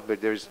cloud,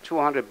 but there's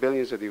 200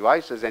 billion of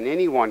devices and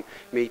anyone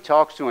may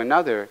talk to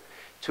another,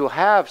 to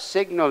have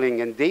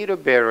signaling and data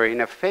bearer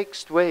in a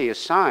fixed way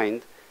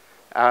assigned,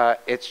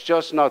 it's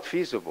just not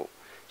feasible.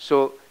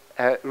 So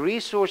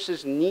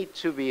resources need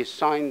to be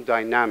assigned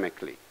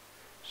dynamically.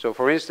 So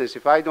for instance,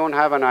 if I don't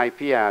have an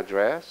IP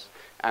address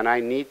and I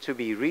need to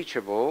be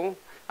reachable,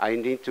 I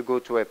need to go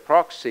to a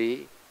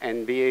proxy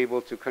and be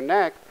able to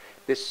connect,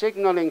 the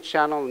signaling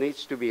channel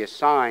needs to be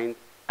assigned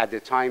at the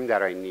time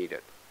that I need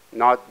it.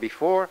 Not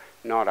before,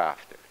 not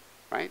after,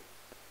 right?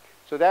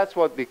 So that's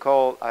what we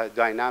call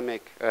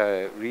dynamic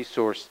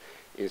resource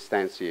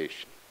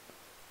instantiation.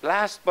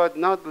 Last but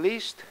not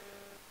least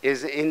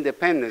is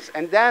independence.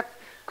 And that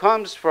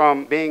comes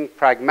from being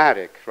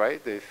pragmatic,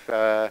 right? If,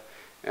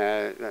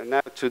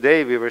 now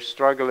today we were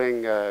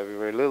struggling, we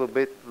were a little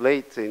bit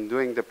late in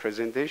doing the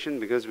presentation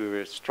because we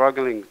were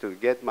struggling to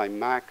get my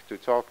Mac to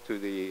talk to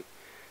the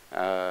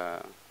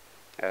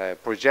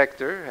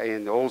projector,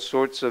 and all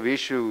sorts of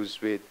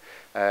issues with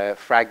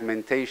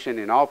fragmentation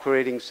in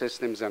operating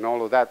systems and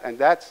all of that. And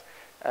that's,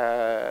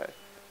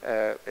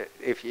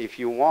 if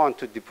you want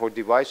for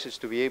devices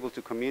to be able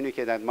to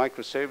communicate at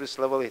microservice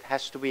level, it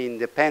has to be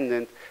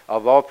independent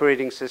of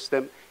operating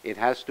system, it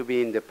has to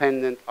be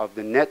independent of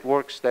the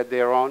networks that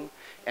they're on,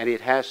 and it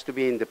has to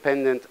be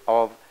independent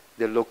of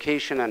the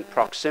location and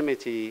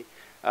proximity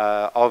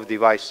of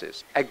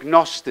devices.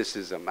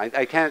 Agnosticism,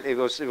 I can't, it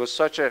was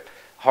such a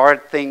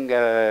hard thing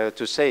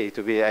to say,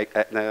 to be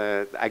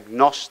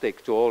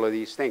agnostic to all of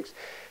these things.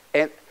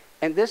 And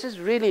this is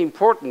really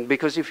important,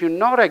 because if you're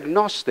not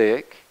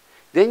agnostic,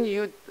 then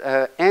you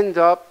end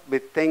up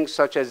with things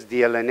such as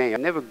DLNA. I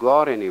never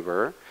got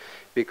anywhere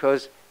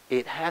because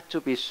it had to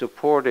be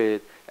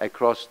supported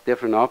across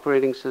different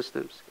operating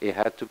systems. It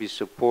had to be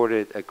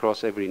supported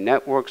across every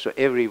network. So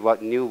every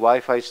new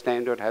Wi-Fi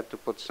standard had to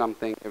put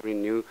something. Every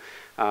new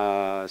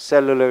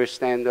cellular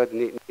standard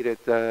needed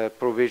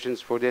provisions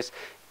for this.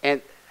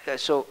 And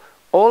so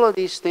all of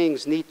these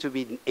things need to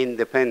be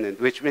independent,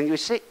 which when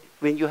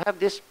you have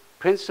this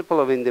principle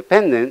of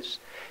independence,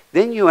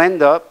 then you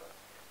end up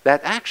that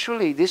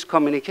actually this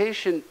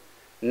communication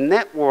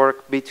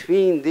network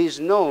between these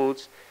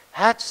nodes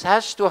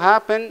has to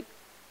happen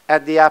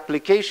at the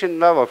application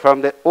level.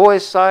 From the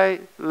OSI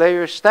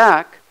layer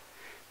stack,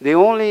 the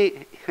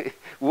only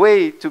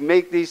way to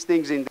make these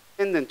things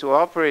independent to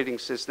operating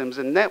systems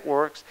and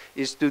networks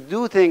is to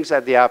do things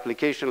at the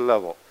application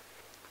level.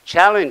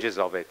 Challenges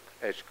of it,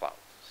 edge cloud.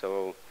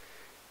 So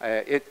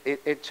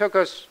it took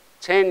us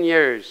 10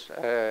 years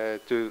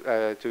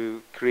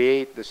to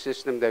create the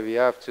system that we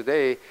have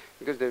today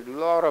because there's a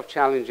lot of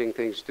challenging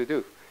things to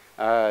do.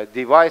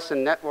 Device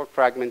and network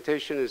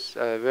fragmentation is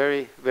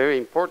very, very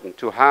important.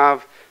 To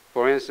have,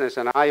 for instance,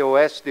 an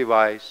iOS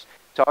device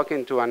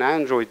talking to an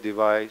Android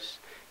device,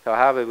 to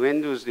have a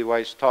Windows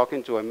device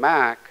talking to a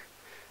Mac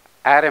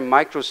at a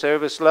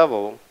microservice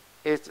level,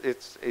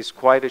 it's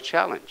quite a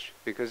challenge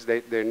because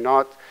they're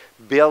not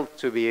built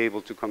to be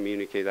able to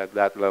communicate at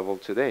that level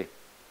today.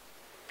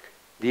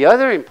 The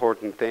other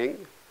important thing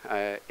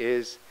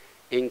is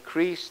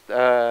increased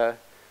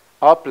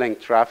uplink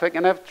traffic,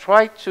 and I've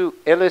tried to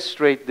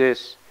illustrate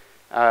this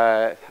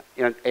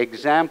in an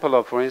example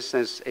of, for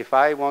instance, if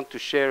I want to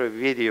share a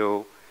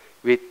video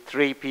with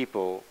 3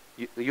 people,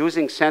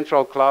 using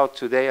Central Cloud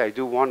today, I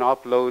do one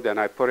upload and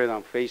I put it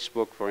on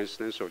Facebook, for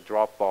instance, or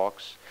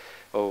Dropbox,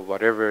 or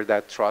whatever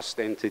that trust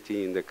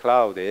entity in the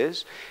cloud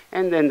is,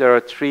 and then there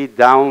are 3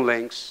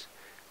 downlinks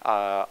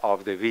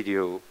of the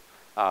video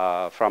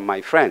from my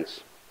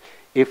friends.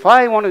 If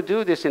I want to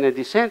do this in a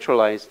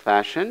decentralized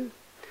fashion,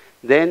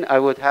 then I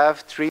would have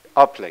 3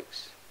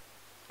 uplinks.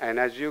 And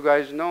as you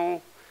guys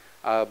know,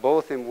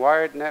 both in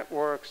wired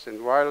networks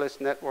and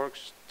wireless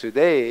networks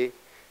today,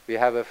 we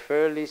have a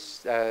fairly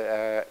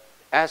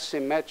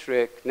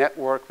asymmetric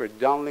network where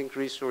downlink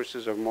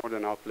resources are more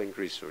than uplink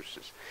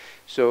resources.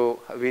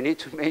 So we need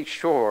to make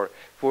sure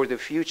for the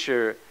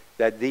future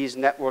that these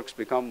networks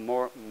become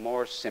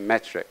more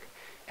symmetric.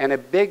 And a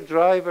big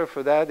driver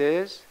for that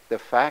is the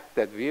fact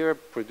that we are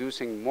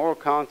producing more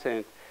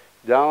content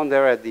down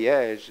there at the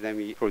edge than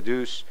we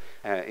produce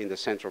in the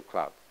central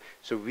cloud.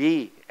 So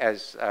we,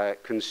 as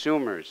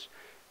consumers,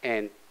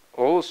 and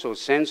also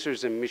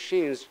sensors and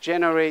machines,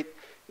 generate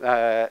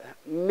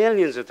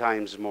millions of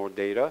times more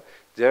data.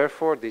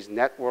 Therefore, these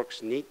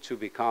networks need to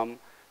become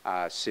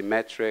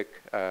symmetric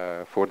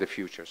for the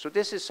future. So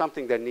this is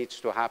something that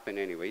needs to happen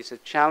anyway. It's a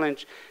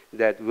challenge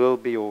that will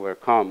be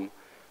overcome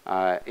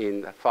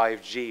in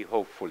 5G,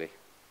 hopefully.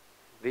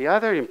 The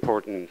other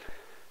important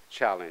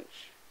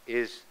challenge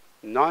is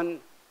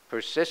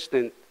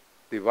non-persistent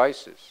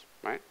devices,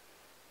 right?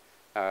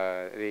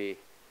 The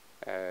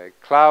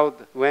cloud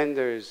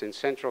vendors in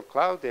central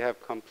cloud, they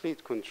have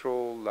complete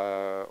control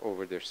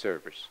over their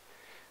servers.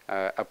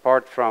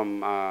 Apart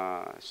from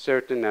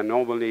certain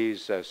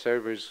anomalies,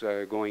 servers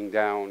going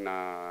down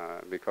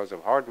because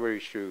of hardware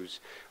issues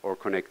or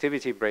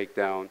connectivity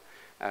breakdown,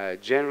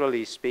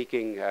 generally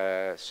speaking,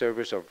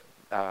 servers are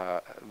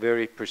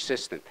very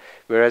persistent.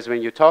 Whereas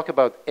when you talk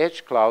about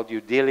edge cloud,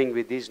 you're dealing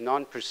with these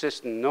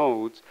non-persistent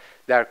nodes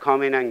that are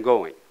coming and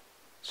going.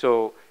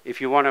 So if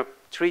you want to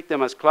treat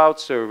them as cloud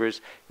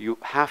servers, you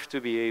have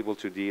to be able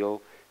to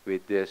deal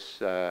with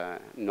this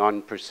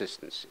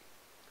non-persistency.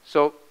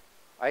 So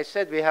I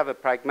said we have a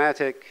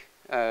pragmatic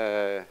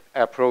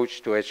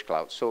approach to edge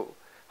cloud. So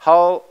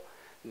how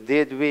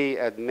did we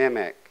at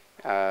Mimik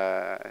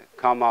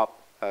come up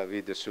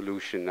with the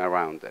solution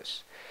around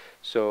this?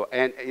 So,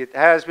 and it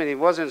has been, it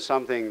wasn't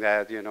something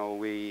that, you know,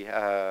 we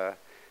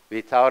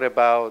thought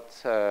about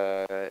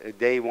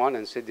day one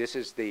and said this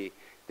is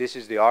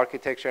the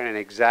architecture, and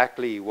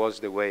exactly was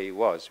the way it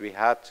was. We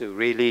had to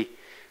really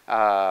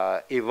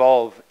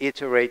evolve,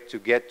 iterate to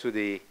get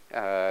to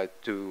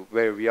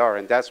where we are,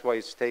 and that's why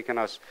it's taken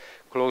us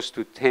close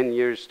to 10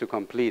 years to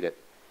complete it.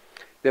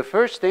 The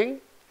first thing,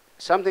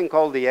 something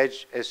called the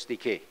Edge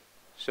SDK.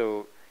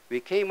 So we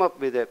came up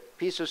with a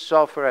piece of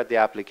software at the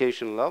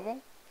application level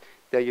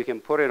that you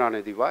can put it on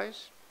a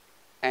device,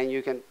 and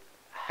you can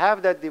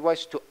have that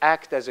device to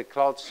act as a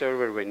cloud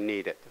server when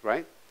needed,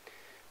 right?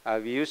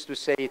 We used to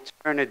say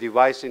turn a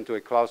device into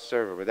a cloud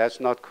server, but that's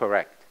not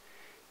correct.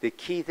 The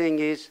key thing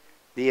is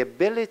the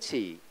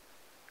ability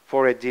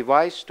for a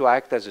device to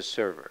act as a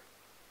server,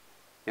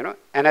 you know,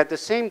 and at the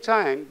same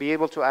time be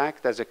able to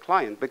act as a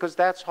client, because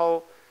that's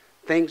how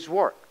things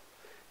work.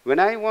 When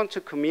I want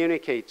to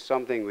communicate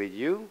something with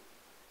you,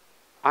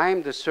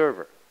 I'm the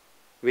server.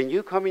 When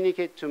you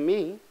communicate to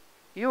me,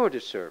 you're the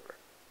server,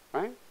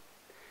 right?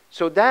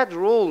 So that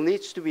role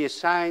needs to be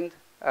assigned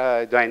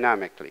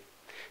dynamically.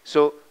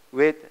 So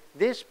with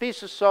this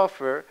piece of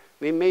software,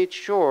 we made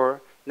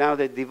sure now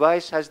the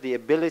device has the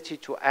ability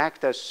to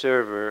act as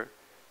server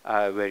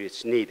where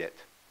it's needed.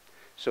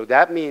 So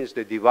that means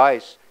the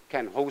device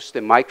can host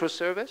a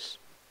microservice,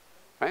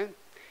 right?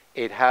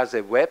 It has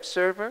a web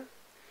server.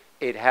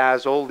 It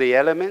has all the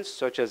elements,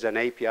 such as an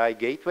API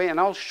gateway. And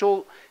I'll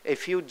show a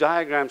few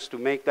diagrams to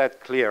make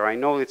that clear. I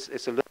know it's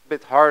a little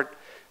bit hard,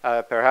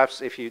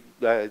 perhaps if you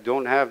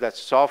don't have that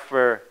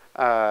software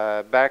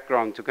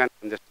background to kind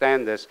of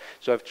understand this.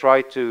 So I've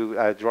tried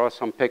to draw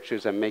some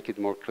pictures and make it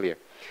more clear.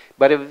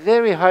 But a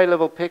very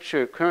high-level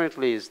picture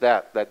currently is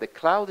that the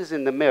cloud is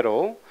in the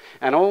middle,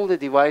 and all the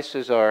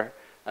devices are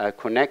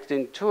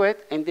connecting to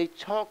it, and they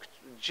talk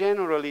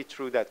generally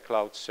through that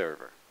cloud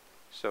server.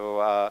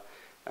 So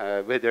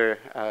whether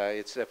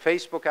it's a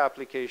Facebook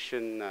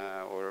application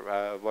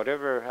or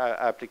whatever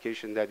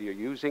application that you're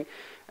using,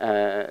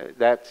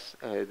 that's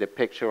the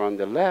picture on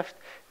the left.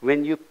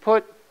 When you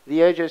put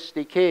the edge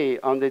SDK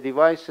on the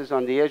devices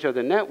on the edge of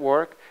the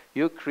network,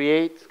 you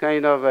create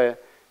kind of a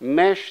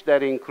mesh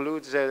that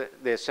includes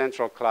the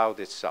central cloud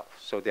itself.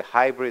 So the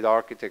hybrid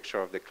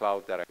architecture of the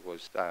cloud that I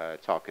was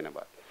talking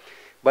about.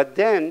 But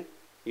then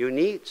you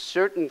need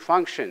certain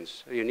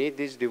functions. You need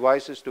these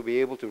devices to be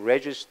able to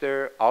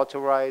register,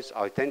 authorize,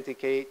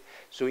 authenticate.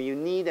 So you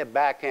need a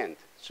backend.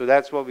 So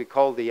that's what we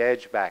call the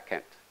edge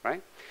backend,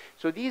 right?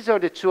 So these are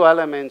the two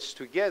elements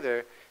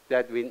together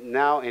that we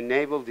now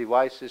enable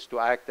devices to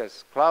act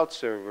as cloud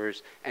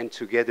servers and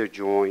together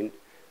join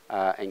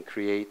and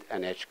create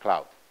an edge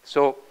cloud.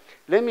 So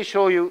let me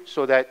show you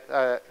so that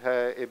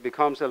it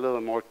becomes a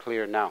little more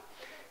clear now.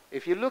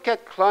 If you look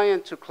at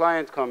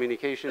client-to-client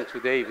communication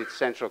today with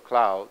Central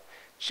Cloud,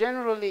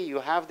 generally you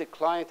have the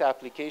client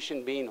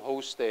application being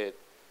hosted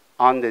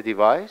on the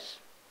device.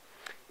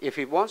 If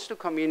it wants to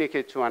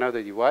communicate to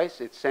another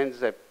device, it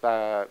sends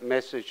a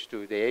message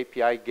to the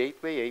API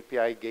gateway.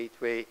 API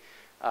gateway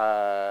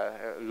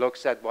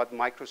looks at what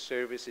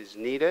microservice is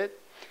needed.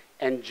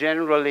 And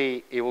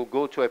generally, it will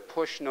go to a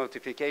push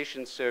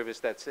notification service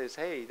that says,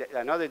 hey,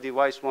 another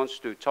device wants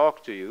to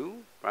talk to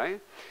you, right?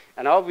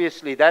 And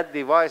obviously, that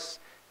device,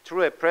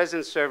 through a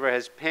presence server,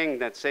 has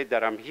pinged that said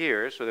that I'm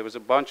here. So there was a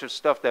bunch of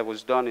stuff that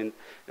was done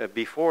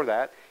before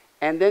that.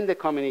 And then the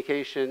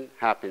communication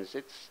happens.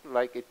 It's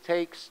like it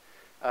takes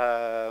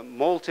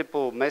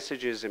multiple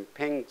messages and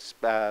pings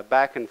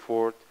back and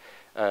forth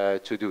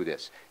to do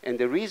this. And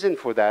the reason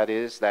for that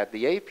is that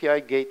the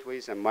API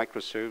gateways and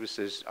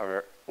microservices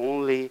are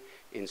only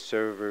in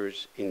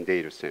servers in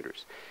data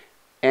centers.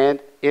 And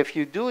if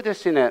you do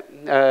this in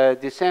a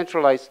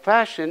decentralized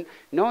fashion,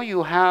 now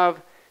you have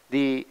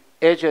the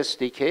edge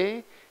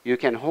SDK. You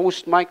can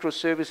host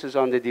microservices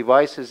on the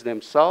devices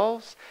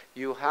themselves.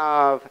 You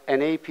have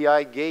an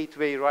API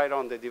gateway right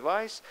on the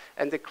device.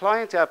 And the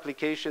client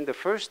application, the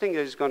first thing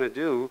it's going to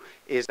do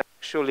is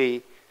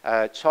actually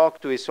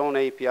talk to its own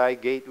API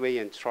gateway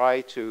and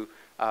try to,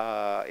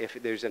 if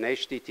there's an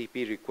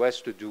HTTP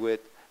request, to do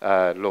it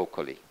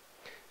locally.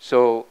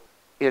 So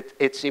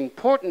it's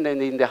important,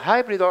 and in the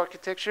hybrid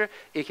architecture,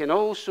 it can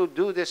also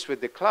do this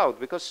with the cloud,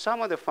 because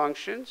some of the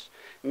functions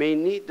may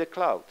need the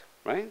cloud,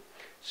 right?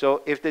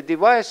 So if the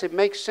device, it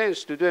makes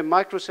sense to do a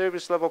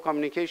microservice level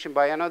communication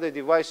by another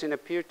device in a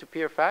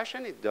peer-to-peer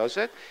fashion, it does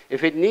it.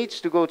 If it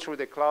needs to go through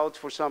the cloud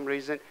for some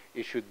reason,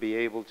 it should be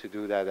able to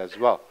do that as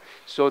well.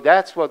 So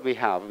that's what we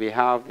have. We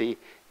have the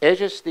edge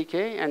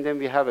SDK, and then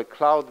we have a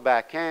cloud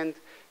backend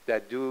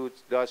that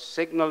does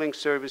signaling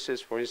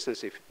services. For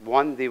instance, if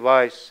one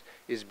device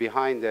is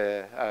behind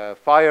a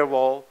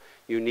firewall,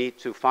 you need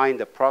to find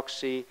a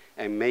proxy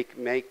and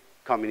make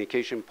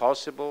communication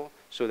possible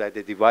so that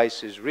the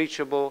device is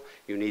reachable.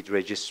 You need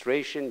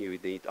registration, you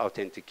need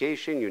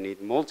authentication, you need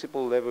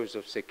multiple levels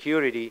of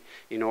security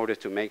in order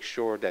to make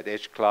sure that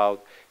edge cloud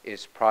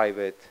is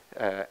private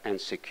and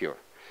secure.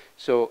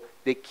 So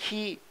the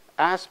key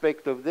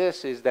aspect of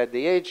this is that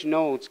the edge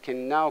nodes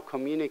can now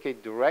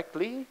communicate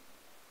directly,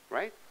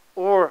 right,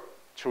 or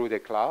through the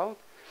cloud,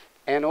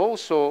 and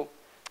also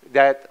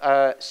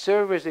that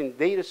servers in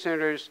data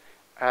centers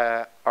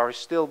are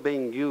still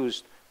being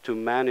used to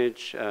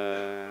manage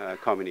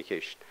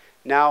communication.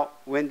 Now,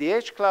 when the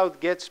edge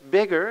cloud gets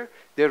bigger,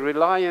 the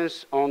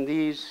reliance on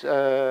these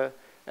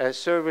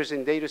servers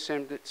in data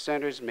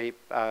centers may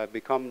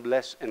become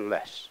less and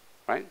less,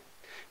 right?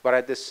 But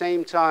at the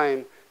same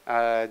time,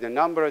 the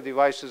number of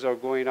devices are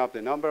going up,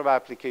 the number of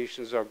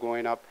applications are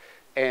going up,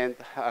 and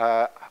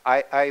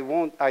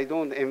I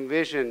don't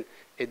envision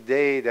a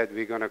day that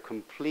we're going to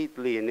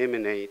completely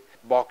eliminate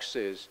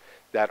boxes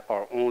that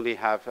only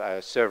have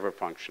server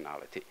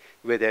functionality,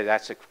 whether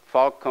that's a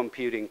fog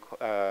computing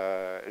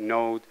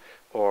node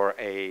or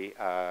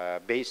a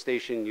base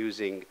station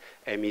using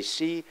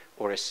MEC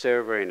or a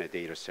server in a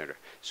data center.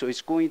 So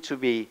it's going to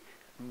be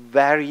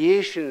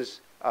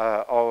variations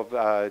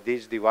of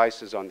these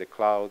devices on the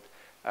cloud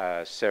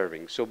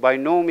serving. So by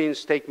no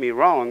means take me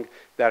wrong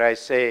that I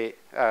say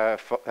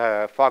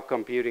fog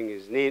computing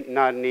is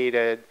not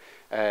needed,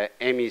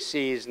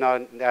 MEC is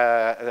not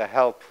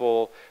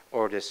helpful,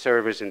 or the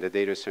servers in the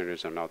data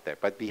centers are not there.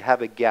 But we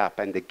have a gap,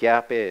 and the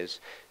gap is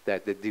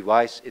that the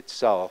device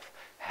itself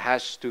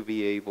has to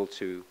be able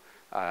to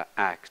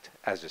act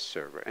as a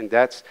server. And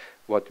that's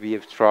what we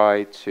have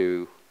tried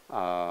to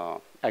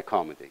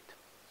accommodate.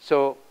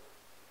 So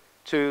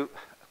to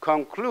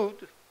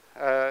conclude,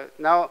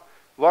 now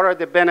what are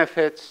the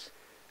benefits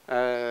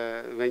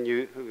when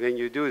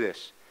you do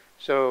this?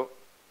 So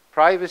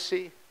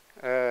privacy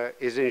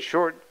is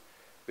ensured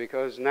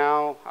because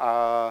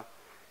now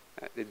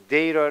the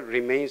data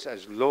remains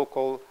as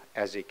local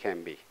as it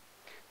can be.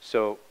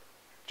 So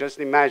just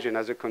imagine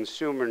as a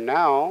consumer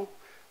now,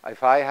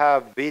 if I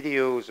have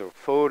videos or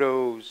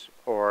photos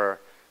or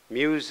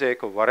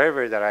music or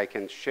whatever that I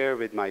can share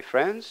with my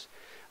friends,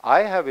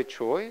 I have a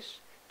choice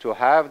to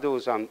have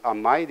those on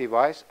my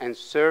device and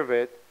serve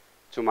it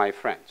to my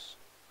friends.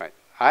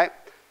 Right?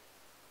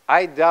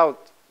 I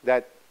doubt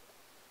that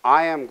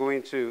I am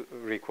going to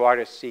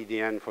require a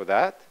CDN for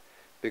that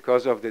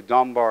because of the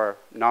Dunbar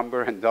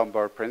number and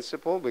Dunbar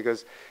principle,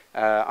 because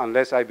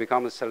unless I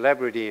become a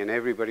celebrity and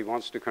everybody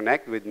wants to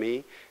connect with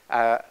me,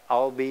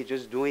 I'll be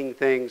just doing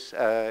things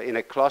in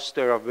a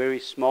cluster of very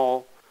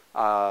small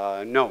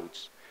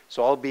nodes.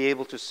 So I'll be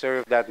able to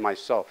serve that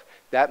myself.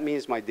 That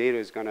means my data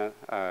is going to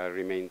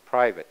remain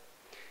private.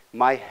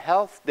 My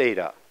health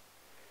data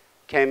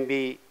can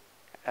be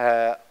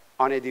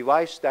on a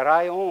device that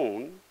I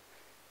own,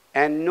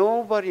 and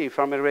nobody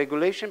from a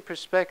regulation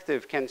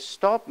perspective can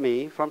stop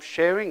me from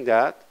sharing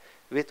that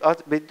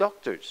with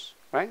doctors,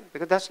 right?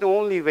 Because that's the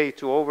only way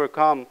to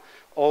overcome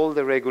all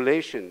the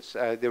regulations.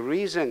 The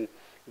reason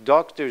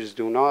doctors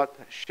do not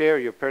share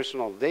your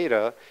personal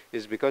data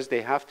is because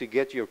they have to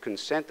get your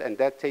consent, and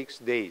that takes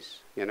days.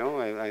 You know,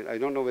 I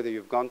don't know whether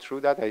you've gone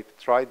through that. I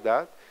tried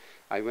that.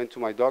 I went to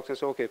my doctor and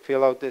said, okay,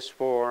 fill out this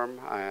form,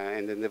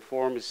 and then the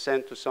form is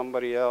sent to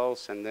somebody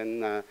else, and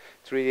then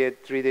 3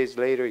 days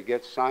later it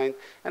gets signed.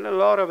 And a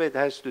lot of it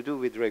has to do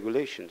with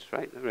regulations,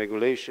 right?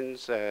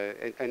 Regulations,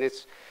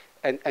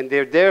 and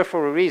they're there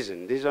for a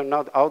reason. These are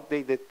not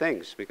outdated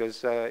things,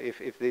 because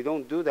if they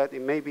don't do that,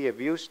 it may be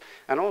abused,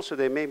 and also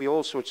there may be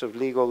all sorts of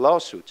legal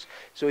lawsuits.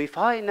 So if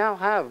I now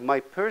have my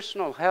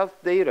personal health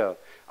data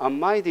on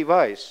my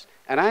device,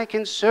 and I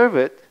can serve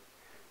it,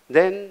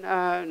 then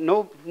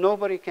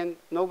nobody can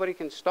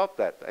stop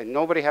that, and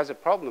nobody has a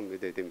problem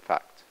with it, in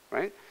fact,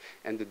 right?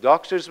 And the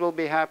doctors will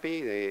be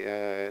happy.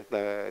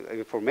 The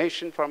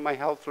information from my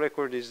health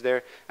record is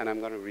there, and I'm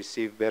going to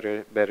receive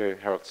better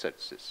health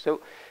services. So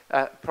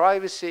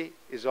privacy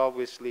is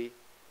obviously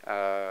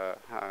a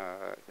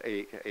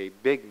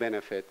big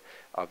benefit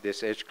of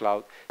this edge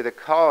cloud. The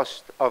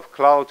cost of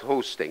cloud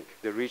hosting,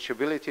 the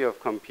reachability of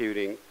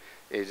computing,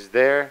 is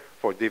there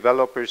for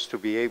developers to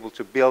be able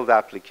to build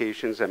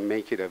applications and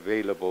make it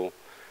available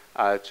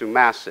to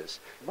masses.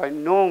 By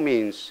no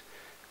means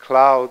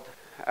cloud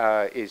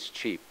is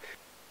cheap.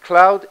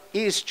 Cloud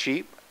is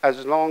cheap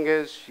as long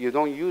as you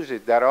don't use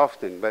it that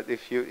often, but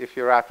if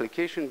your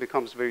application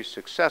becomes very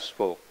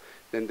successful,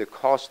 then the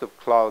cost of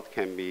cloud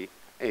can be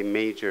a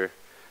major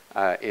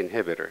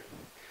inhibitor.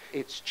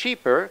 It's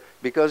cheaper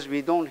because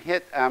we don't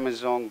hit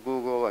Amazon,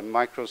 Google, and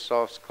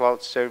Microsoft's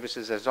cloud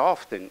services as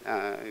often.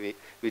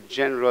 We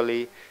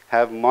generally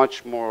have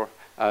much more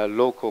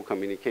local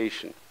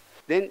communication.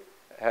 Then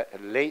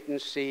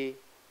latency,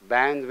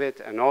 bandwidth,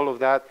 and all of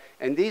that.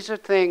 And these are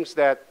things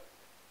that,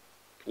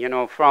 you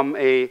know,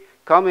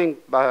 coming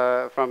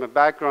from a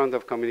background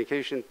of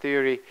communication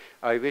theory,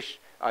 I wish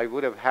I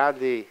would have had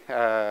the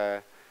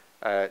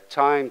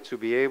time to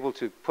be able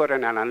to put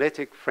an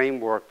analytic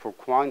framework for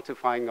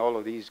quantifying all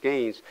of these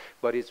gains,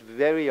 but it's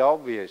very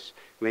obvious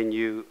when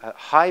you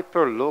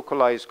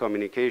hyper-localize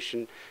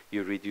communication,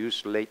 you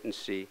reduce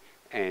latency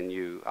and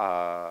you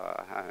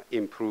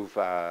improve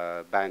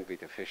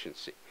bandwidth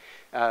efficiency.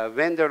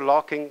 Vendor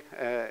locking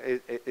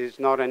is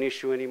not an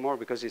issue anymore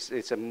because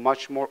it's a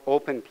much more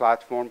open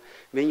platform.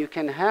 When you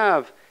can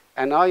have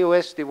an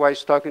iOS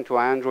device talking to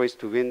Android,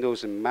 to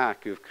Windows and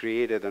Mac, you've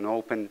created an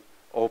open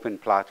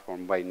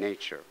platform by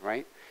nature,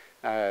 right?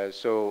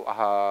 So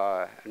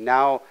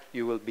now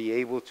you will be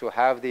able to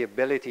have the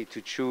ability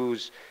to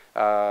choose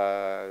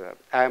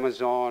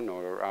Amazon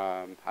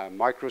or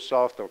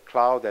Microsoft or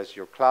cloud as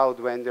your cloud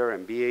vendor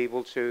and be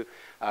able to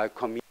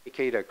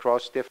communicate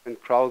across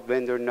different cloud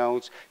vendor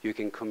nodes. You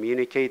can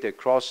communicate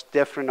across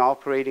different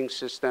operating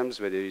systems,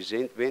 whether it's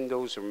in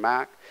Windows or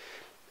Mac.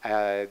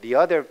 The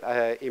other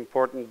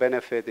important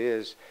benefit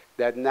is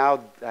that now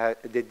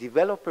the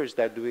developers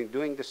that are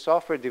doing the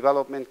software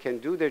development can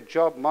do their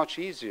job much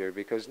easier,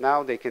 because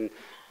now they can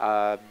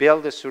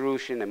build a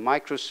solution, a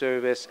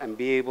microservice, and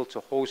be able to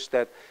host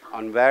that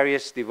on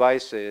various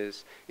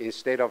devices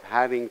instead of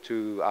having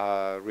to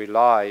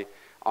rely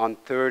on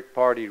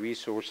third-party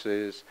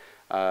resources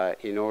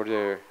in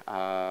order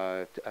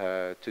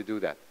to do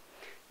that.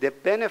 The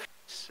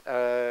benefits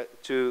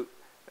to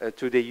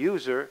the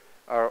user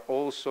are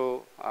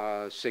also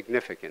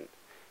significant.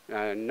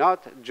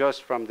 Not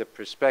just from the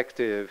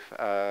perspective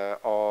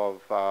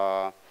of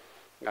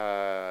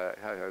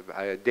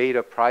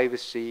data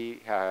privacy,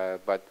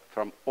 but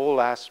from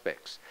all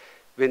aspects.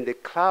 When the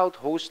cloud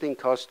hosting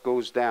cost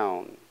goes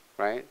down,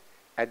 right,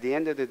 at the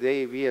end of the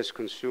day, we as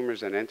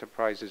consumers and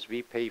enterprises,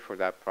 we pay for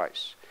that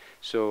price.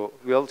 So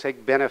we'll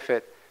take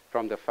benefit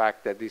from the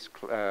fact that these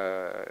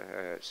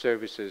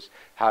services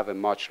have a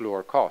much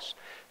lower cost.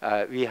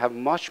 We have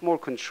much more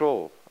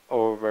control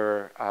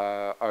over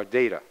our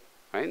data.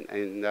 Right?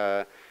 And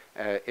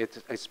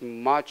it's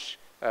much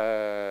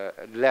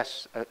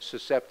less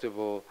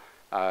susceptible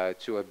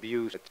to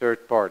abuse at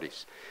third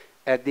parties.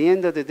 At the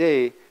end of the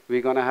day,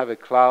 we're going to have a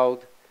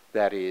cloud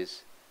that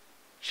is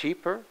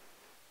cheaper,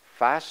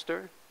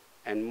 faster,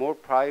 and more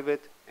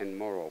private and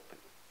more open.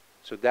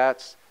 So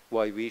that's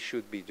why we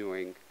should be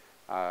doing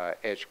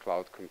edge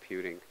cloud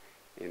computing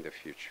in the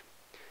future.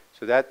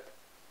 So that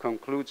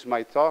concludes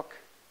my talk.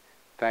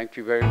 Thank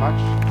you very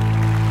much.